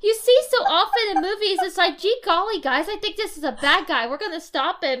know, you see so often in movies, it's like, gee golly, guys, I think this is a bad guy. We're gonna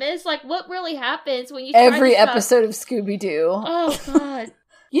stop him. And it's like, what really happens when you try every to stop... episode of Scooby-Doo? Oh God.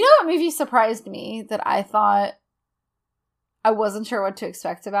 You know what movie surprised me that I thought I wasn't sure what to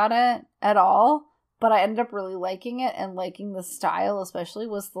expect about it at all, but I ended up really liking it and liking the style, especially,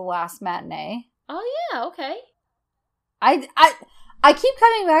 was The Last Matinee. Oh yeah, okay. I keep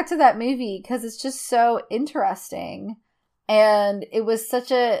coming back to that movie because it's just so interesting, and it was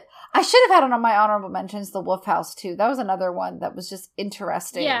such a... I should have had it on my honorable mentions, The Wolf House too. That was another one that was just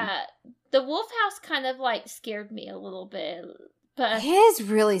interesting. Yeah, The Wolf House kind of like scared me a little bit. But it is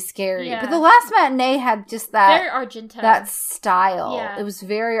really scary. Yeah. But The Last Matinee had just that... very Argento. That style. Yeah. It was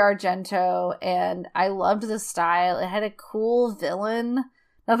very Argento, and I loved the style. It had a cool villain.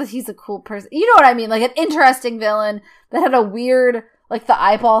 Not that he's a cool person. You know what I mean? Like, an interesting villain that had a weird, like, the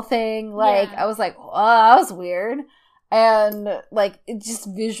eyeball thing. Like, Yeah. I was like, oh, that was weird. And, like, it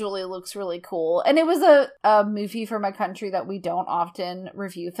just visually looks really cool. And it was a movie from a country that we don't often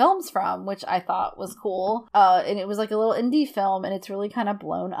review films from, which I thought was cool. And it was like a little indie film, and it's really kind of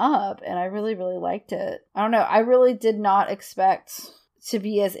blown up. And I really, really liked it. I don't know. I really did not expect to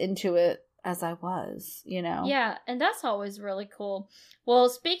be as into it as I was, you know? Yeah, and that's always really cool. Well,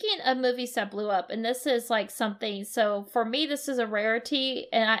 speaking of movies that blew up, and this is like something, so for me, this is a rarity,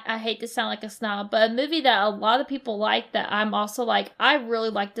 and I hate to sound like a snob, but a movie that a lot of people like that I'm also like, I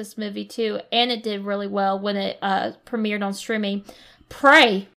really like this movie too, and it did really well when it premiered on streaming.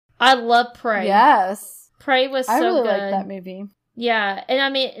 Prey. I love Prey. Yes. Prey was so I really good. liked that movie. Yeah, and I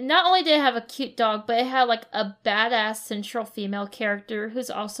mean, not only did it have a cute dog, but it had like a badass central female character who's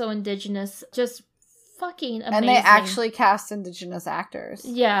also indigenous. Just fucking amazing. And they actually cast indigenous actors.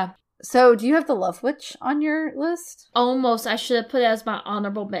 Yeah. So, do you have The Love Witch on your list? Almost. I should have put it as my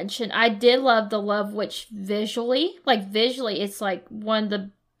honorable mention. I did love The Love Witch visually. Like, visually, it's like one of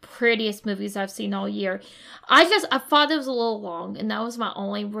the prettiest movies I've seen all year. I thought it was a little long, and that was my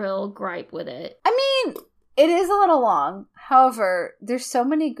only real gripe with it. I mean, it is a little long. However, there's so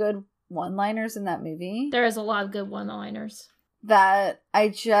many good one-liners in that movie. There is a lot of good one-liners. That I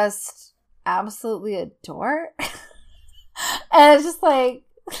just absolutely adore. And it's just like...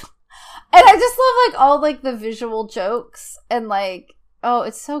 And I just love, like, all, like, the visual jokes. And, like, oh,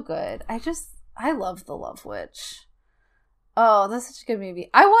 it's so good. I love The Love Witch. Oh, that's such a good movie.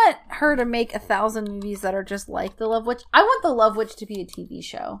 I want her to make 1,000 movies that are just like The Love Witch. I want The Love Witch to be a TV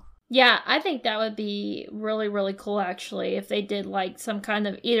show. Yeah, I think that would be really, really cool, actually, if they did, like, some kind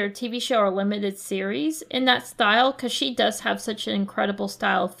of either TV show or limited series in that style, because she does have such an incredible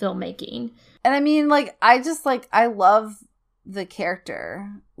style of filmmaking. And I mean, like, I love the character.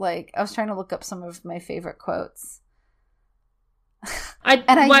 Like, I was trying to look up some of my favorite quotes. I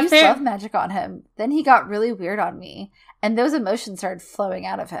used love magic on him. Then he got really weird on me, and those emotions started flowing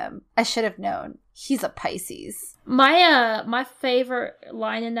out of him. I should have known. He's a Pisces. My favorite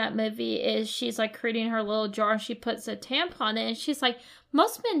line in that movie is she's like creating her little jar and she puts a tampon in it, and she's like,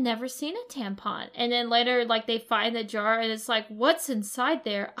 most men never seen a tampon. And then later, like, they find the jar and it's like, what's inside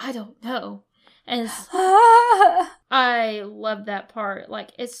there? I don't know. And I love that part.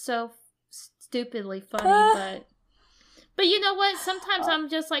 Like, it's so stupidly funny, but you know what? Sometimes I'm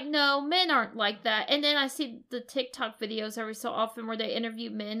just like, no, men aren't like that. And then I see the TikTok videos every so often where they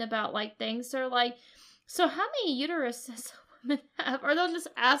interview men about, like, things. They're like, so how many uteruses women have? Or they'll just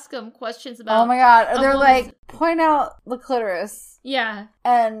ask them questions about... Oh my god. Or they're like, point out the clitoris. Yeah.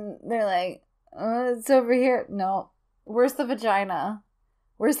 And they're like, it's over here. No. Where's the vagina?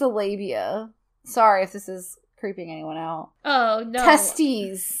 Where's the labia? Sorry if this is creeping anyone out. Oh, no.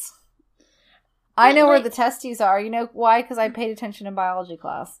 Testes. I know where the testes are. You know why? Because I paid attention in biology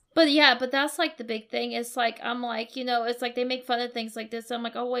class. But that's like the big thing. It's like, I'm like, you know, it's like they make fun of things like this. I'm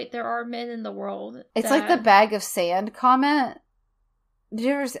like, oh wait, there are men in the world. It's like the bag of sand comment. Did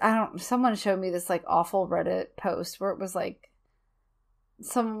you ever someone showed me this like awful Reddit post where it was like,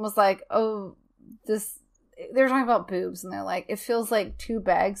 someone was like, oh, they were talking about boobs and they're like, it feels like 2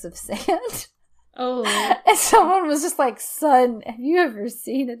 bags of sand. Oh. And someone was just like, son, have you ever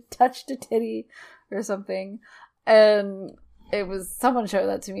touched a titty or something? And it was, someone showed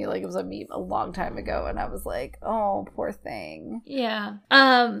that to me like it was a meme a long time ago, and I was like, oh, poor thing. Yeah.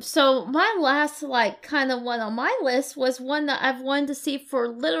 So my last, like, kind of one on my list was one that I've wanted to see for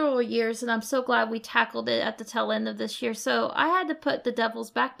literal years, and I'm so glad we tackled it at the tail end of this year. So I had to put The Devil's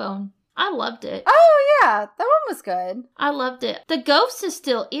Backbone. I loved it. Oh, yeah. That one was good. I loved it. The ghost is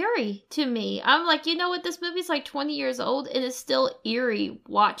still eerie to me. I'm like, you know what? This movie's like 20 years old, and it's still eerie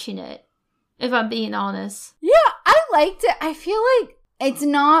watching it, if I'm being honest. Yeah, I liked it. I feel like it's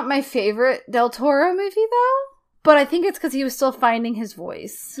not my favorite Del Toro movie, though. But I think it's because he was still finding his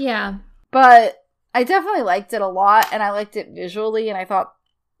voice. Yeah. But I definitely liked it a lot, and I liked it visually, and I thought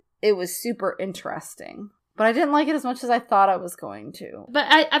it was super interesting. But I didn't like it as much as I thought I was going to. But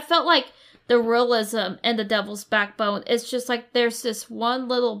I felt like the realism in The Devil's Backbone, it's just like there's this one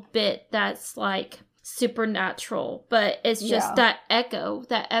little bit that's like supernatural, but it's just that echo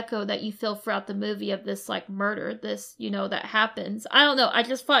that you feel throughout the movie of this like murder, this, you know, that happens. I don't know. I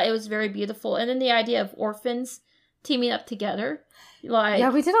just thought it was very beautiful. And then the idea of orphans teaming up together. Like, yeah,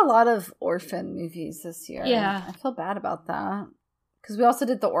 we did a lot of orphan movies this year. Yeah. I feel bad about that. Because we also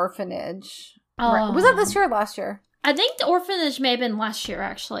did The Orphanage. Was that this year or last year? I think The Orphanage may have been last year,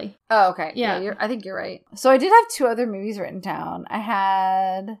 actually. Oh, okay. Yeah, I think you're right. So I did have 2 other movies written down.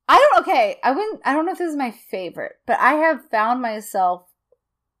 I don't know if this is my favorite, but I have found myself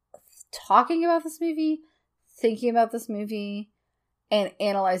talking about this movie, thinking about this movie, and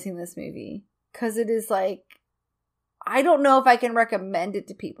analyzing this movie. Because it is like, I don't know if I can recommend it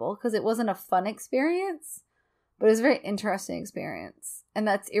to people, because it wasn't a fun experience, but it was a very interesting experience. And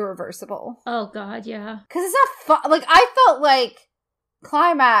that's Irreversible. Oh, God, yeah. Because it's not fun. Like, I felt like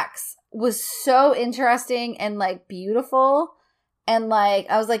Climax was so interesting and, like, beautiful. And, like,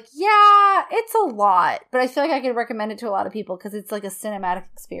 I was like, yeah, it's a lot. But I feel like I could recommend it to a lot of people because it's, like, a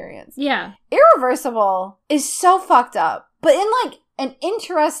cinematic experience. Yeah. Irreversible is so fucked up. But in, like, an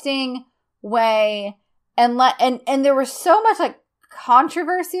interesting way. And there was so much, like,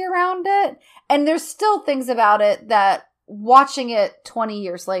 controversy around it. And there's still things about it that, watching it 20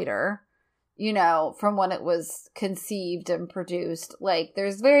 years later, you know, from when it was conceived and produced. Like,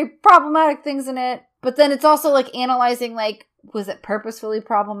 there's very problematic things in it, but then it's also, like, analyzing, like, was it purposefully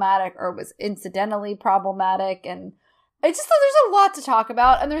problematic or was incidentally problematic? And I just thought there's a lot to talk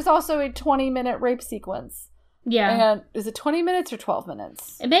about, and there's also a 20-minute rape sequence. Yeah. And is it 20 minutes or 12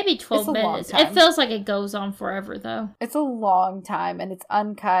 minutes? It may be 12 minutes. It feels like it goes on forever, though. It's a long time, and it's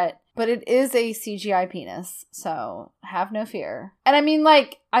uncut, but it is a CGI penis, so have no fear. And I mean,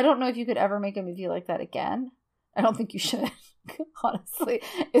 like, I don't know if you could ever make a movie like that again. I don't think you should, honestly.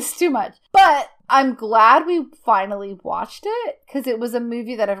 It's too much. But I'm glad we finally watched it, because it was a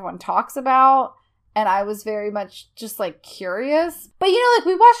movie that everyone talks about. And I was very much just, like, curious. But, you know, like,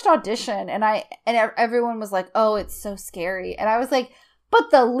 we watched Audition, and everyone was like, oh, it's so scary. And I was like, but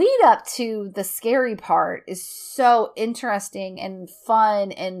the lead up to the scary part is so interesting and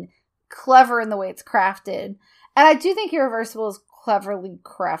fun and clever in the way it's crafted. And I do think Irreversible is cleverly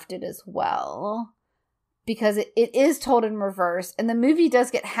crafted as well, because it is told in reverse. And the movie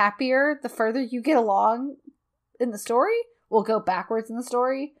does get happier the further you get along in the story. We'll go backwards in the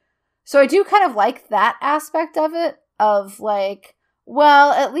story. So I do kind of like that aspect of it, of like,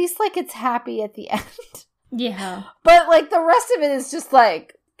 well, at least like it's happy at the end. Yeah. But like the rest of it is just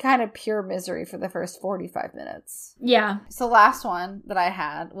like kind of pure misery for the first 45 minutes. Yeah. So the last one that I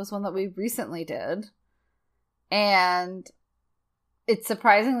had was one that we recently did. And it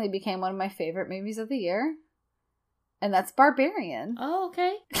surprisingly became one of my favorite movies of the year. And that's Barbarian. Oh,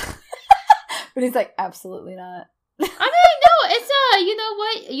 okay. But he's like, absolutely not. I mean, no, it's you know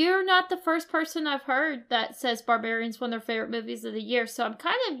what? You're not the first person I've heard that says Barbarian's one of their favorite movies of the year, so I'm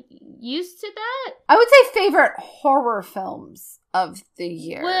kind of used to that. I would say favorite horror films of the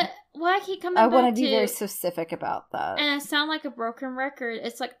year. What I keep coming back to... I want to be very specific about that. And I sound like a broken record.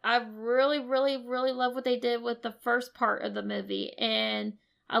 It's like, I really, really, really love what they did with the first part of the movie, and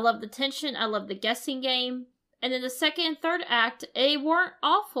I love the tension, I love the guessing game, and then the second and third act, they weren't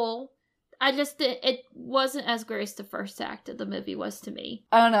awful. It wasn't as great as the first act of the movie was to me.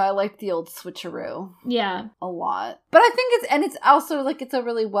 I don't know, I like the old switcheroo. Yeah. A lot. But I think it's also like it's a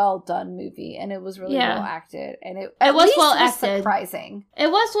really well done movie, and it was really well acted, and it was well acted. Surprising.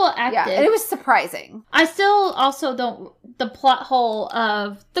 It was well acted. Yeah, and it was surprising. I still also don't, the plot hole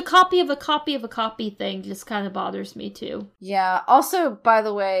of the copy of a copy of a copy thing just kind of bothers me too. Yeah. Also, by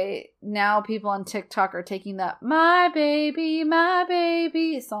the way, now people on TikTok are taking that my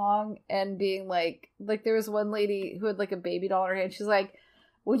baby song and being like there was one lady who had like a baby doll in her hand. She's like,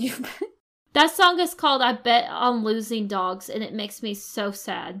 would you... That song is called I Bet on Losing Dogs, and it makes me so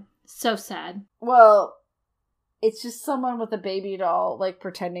sad. So sad. Well, it's just someone with a baby doll, like,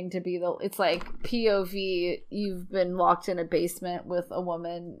 pretending to be it's like POV, you've been locked in a basement with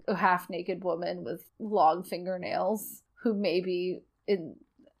a half-naked woman with long fingernails who may be in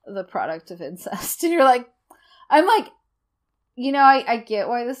the product of incest. And you're like, I'm like, you know, I get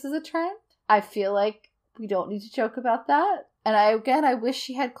why this is a trend. I feel like we don't need to joke about that. And I wish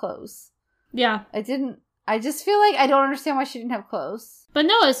she had clothes. Yeah. I just feel like I don't understand why she didn't have clothes. But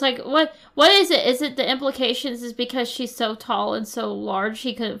no, it's like, what is it? Is it the implications is because she's so tall and so large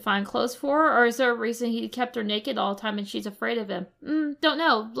he couldn't find clothes for her? Or is there a reason he kept her naked all the time and she's afraid of him? Don't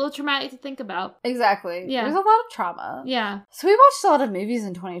know. A little traumatic to think about. Exactly. Yeah. There's a lot of trauma. Yeah. So we watched a lot of movies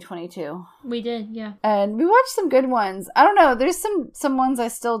in 2022. We did, yeah. And we watched some good ones. I don't know. There's some ones I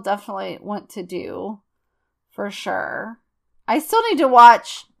still definitely want to do. For sure. I still need to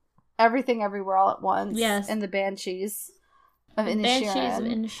watch Everything Everywhere All at Once. Yes. And The Banshees of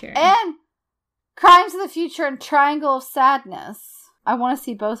Inisherin. And And Crimes of the Future and Triangle of Sadness. I want to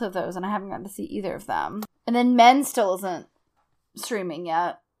see both of those, and I haven't gotten to see either of them. And then Men still isn't streaming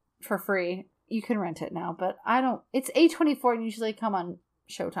yet for free. You can rent it now, but I don't... It's A24 and usually come on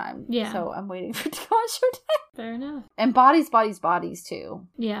Showtime. Yeah. So I'm waiting for it to go on Showtime. Fair enough. And Bodies, too.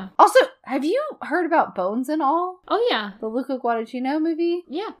 Yeah. Also, have you heard about Bones and All? Oh, yeah. The Luca Guadagnino movie?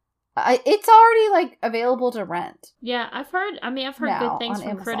 Yeah. It's already, like, available to rent. Yeah, I've heard now good things on from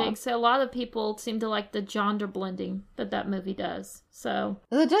Amazon. critics. A lot of people seem to like the genre blending that movie does. So,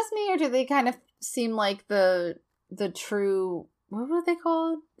 Is it just me, or do they kind of seem like the true... What were they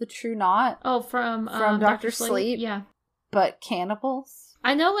called? The True Knot? oh, from Dr. Sleep? Yeah. But cannibals?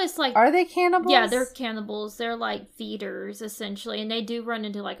 I know it's like... Are they cannibals? Yeah, they're cannibals. They're like feeders, essentially. And they do run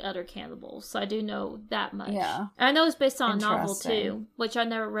into like other cannibals. So I do know that much. Yeah. And I know it's based on a novel Interesting. too. Which I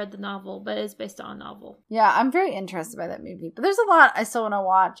never read the novel, but it's based on a novel. Yeah, I'm very interested by that movie. But there's a lot I still want to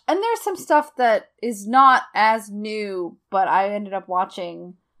watch. And there's some stuff that is not as new, but I ended up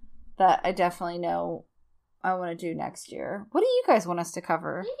watching that I definitely know I want to do next year. What do you guys want us to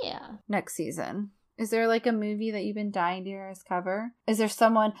cover Yeah. next season? Is there like a movie that you've been dying to hear us cover? Is there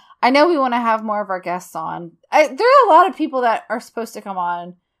someone? I know we want to have more of our guests on. There are a lot of people that are supposed to come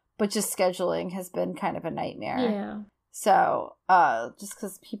on, but just scheduling has been kind of a nightmare. Yeah. So, just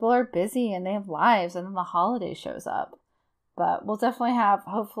because people are busy and they have lives, and then the holiday shows up. But we'll definitely have,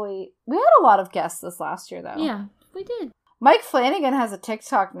 hopefully, we had a lot of guests this last year, though. Yeah, we did. Mike Flanagan has a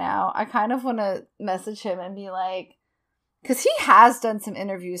TikTok now. I kind of want to message him and be like, because he has done some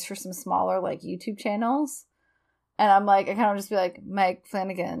interviews for some smaller, like, YouTube channels. And I'm like, I kind of just be like, Mike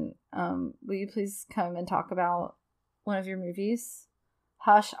Flanagan, will you please come and talk about one of your movies?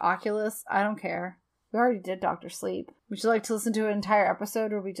 Hush, Oculus, I don't care. We already did Dr. Sleep. Would you like to listen to an entire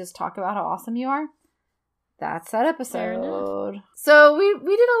episode where we just talk about how awesome you are? That's that episode. So we did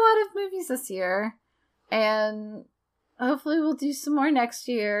a lot of movies this year. And hopefully we'll do some more next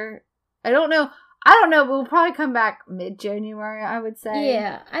year. I don't know. We'll probably come back mid-January, I would say.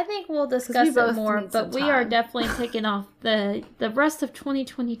 Yeah, I think we'll discuss it more, but we are definitely taking off the rest of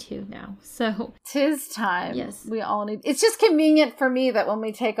 2022 now. So 'tis time. Yes. We all need. It's just convenient for me that when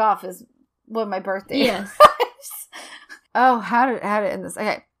we take off is when my birthday is. Yes. Oh, how to end this?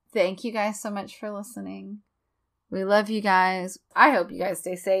 Okay. Thank you guys so much for listening. We love you guys. I hope you guys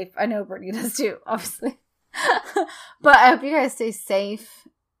stay safe. I know Brittany does too, obviously. But I hope you guys stay safe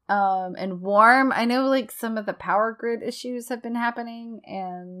and warm. I know like some of the power grid issues have been happening,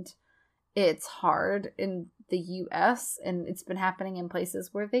 and it's hard in the US, and it's been happening in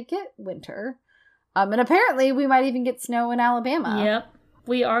places where they get winter. And apparently we might even get snow in Alabama. Yep.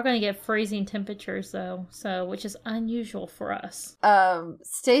 We are going to get freezing temperatures though, so which is unusual for us.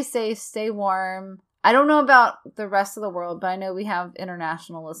 Stay safe, stay warm. I don't know about the rest of the world, but I know we have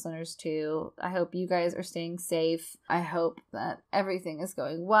international listeners too. I hope you guys are staying safe. I hope that everything is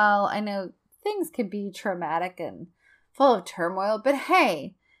going well. I know things can be traumatic and full of turmoil, but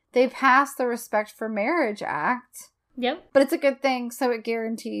hey, they passed the Respect for Marriage Act. Yep. But it's a good thing, so it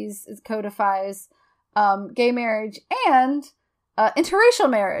guarantees, it codifies gay marriage and interracial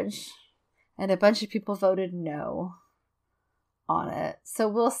marriage. And a bunch of people voted no on it. So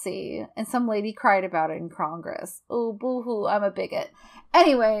we'll see. And some lady cried about it in Congress. Oh, boo-hoo, I'm a bigot.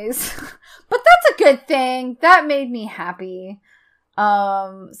 Anyways, but that's a good thing. That made me happy.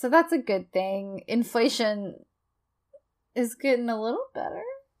 So that's a good thing. Inflation is getting a little better.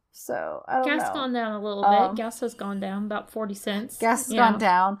 So I don't know. Gas gone down a little bit. Gas has gone down about 40 cents. Gas has gone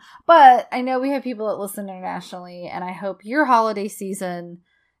down. But I know we have people that listen internationally, and I hope your holiday season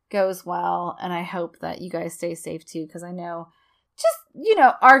goes well, and I hope that you guys stay safe too, because I know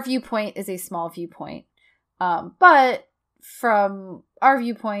our viewpoint is a small viewpoint. But from our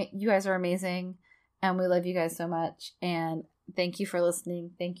viewpoint, you guys are amazing, and we love you guys so much. And thank you for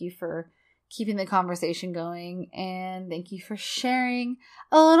listening. Thank you for keeping the conversation going, and thank you for sharing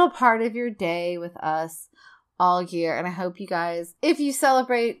a little part of your day with us all year. And I hope you guys, if you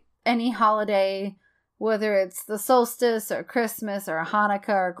celebrate any holiday, whether it's the solstice or Christmas or Hanukkah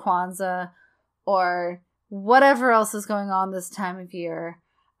or Kwanzaa or whatever else is going on this time of year,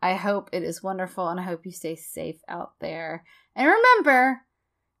 I hope it is wonderful, and I hope you stay safe out there. And remember,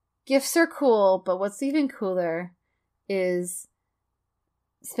 gifts are cool, but what's even cooler is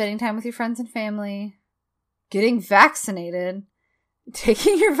spending time with your friends and family, getting vaccinated,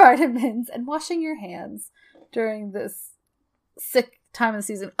 taking your vitamins, and washing your hands during this sick time of the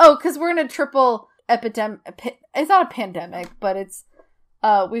season. Oh, because we're in a triple epidemic. It's not a pandemic, but it's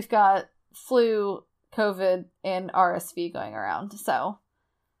we've got flu, COVID, and RSV going around. So,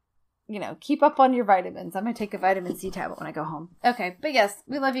 keep up on your vitamins. I'm going to take a vitamin C tablet when I go home. Okay, but yes,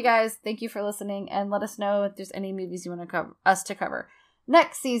 we love you guys. Thank you for listening, and let us know if there's any movies you want us to cover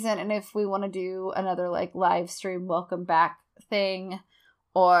next season, and if we want to do another live stream welcome back thing,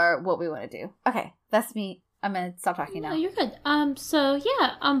 or what we want to do. Okay, that's me. I'm gonna stop talking now. No, you're good. So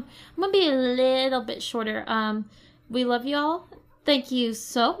yeah, I'm gonna be a little bit shorter. We love you all. Thank you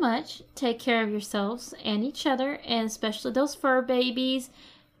so much. Take care of yourselves and each other, and especially those fur babies.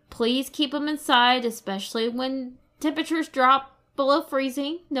 Please keep them inside, especially when temperatures drop below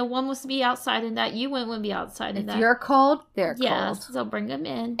freezing. No one wants to be outside in that. You wouldn't want to be outside in that. If you're cold, they're cold. Yes, so bring them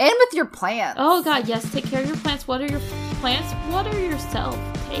in. And with your plants. Oh God, yes. Take care of your plants. Water your plants. Water yourself.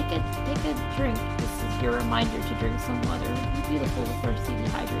 Take a drink. This is your reminder to drink some water. You beautiful, thirsty,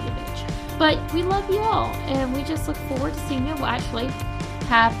 dehydrated bitch. But we love you all, and we just look forward to seeing you. Well, actually,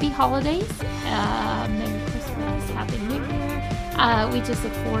 happy holidays. Merry Christmas. Happy New Year. We just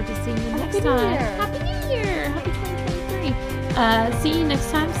look forward to seeing you next time. Happy New Year. Happy 2023. See you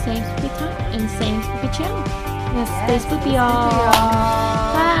next time. Same spooky time and same spooky channel. Yes, stay spooky, y'all.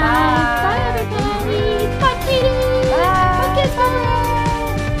 Bye. Bye, everybody. Bye, Katie. Bye, kids. Bye.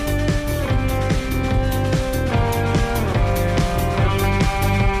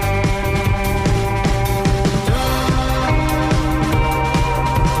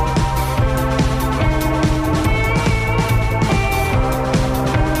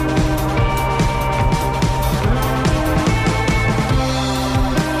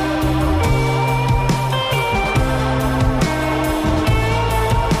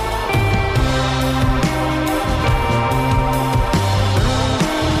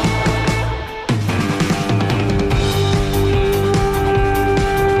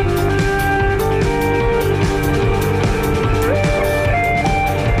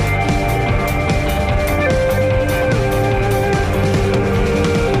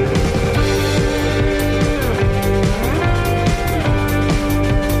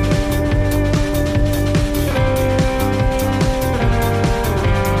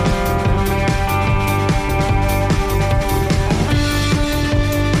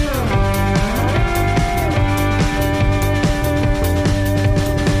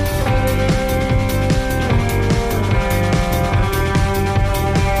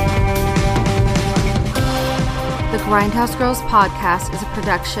 Grindhouse Girls Podcast is a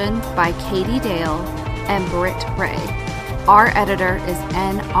production by Katie Dale and Britt Ray. Our editor is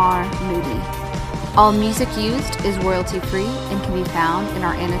N.R. Moody. All music used is royalty-free and can be found in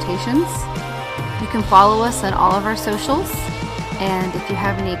our annotations. You can follow us on all of our socials, and if you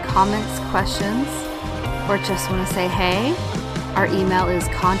have any comments, questions, or just want to say hey, our email is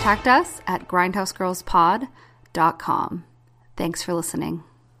contactus@grindhousegirlspod.com. Thanks for listening.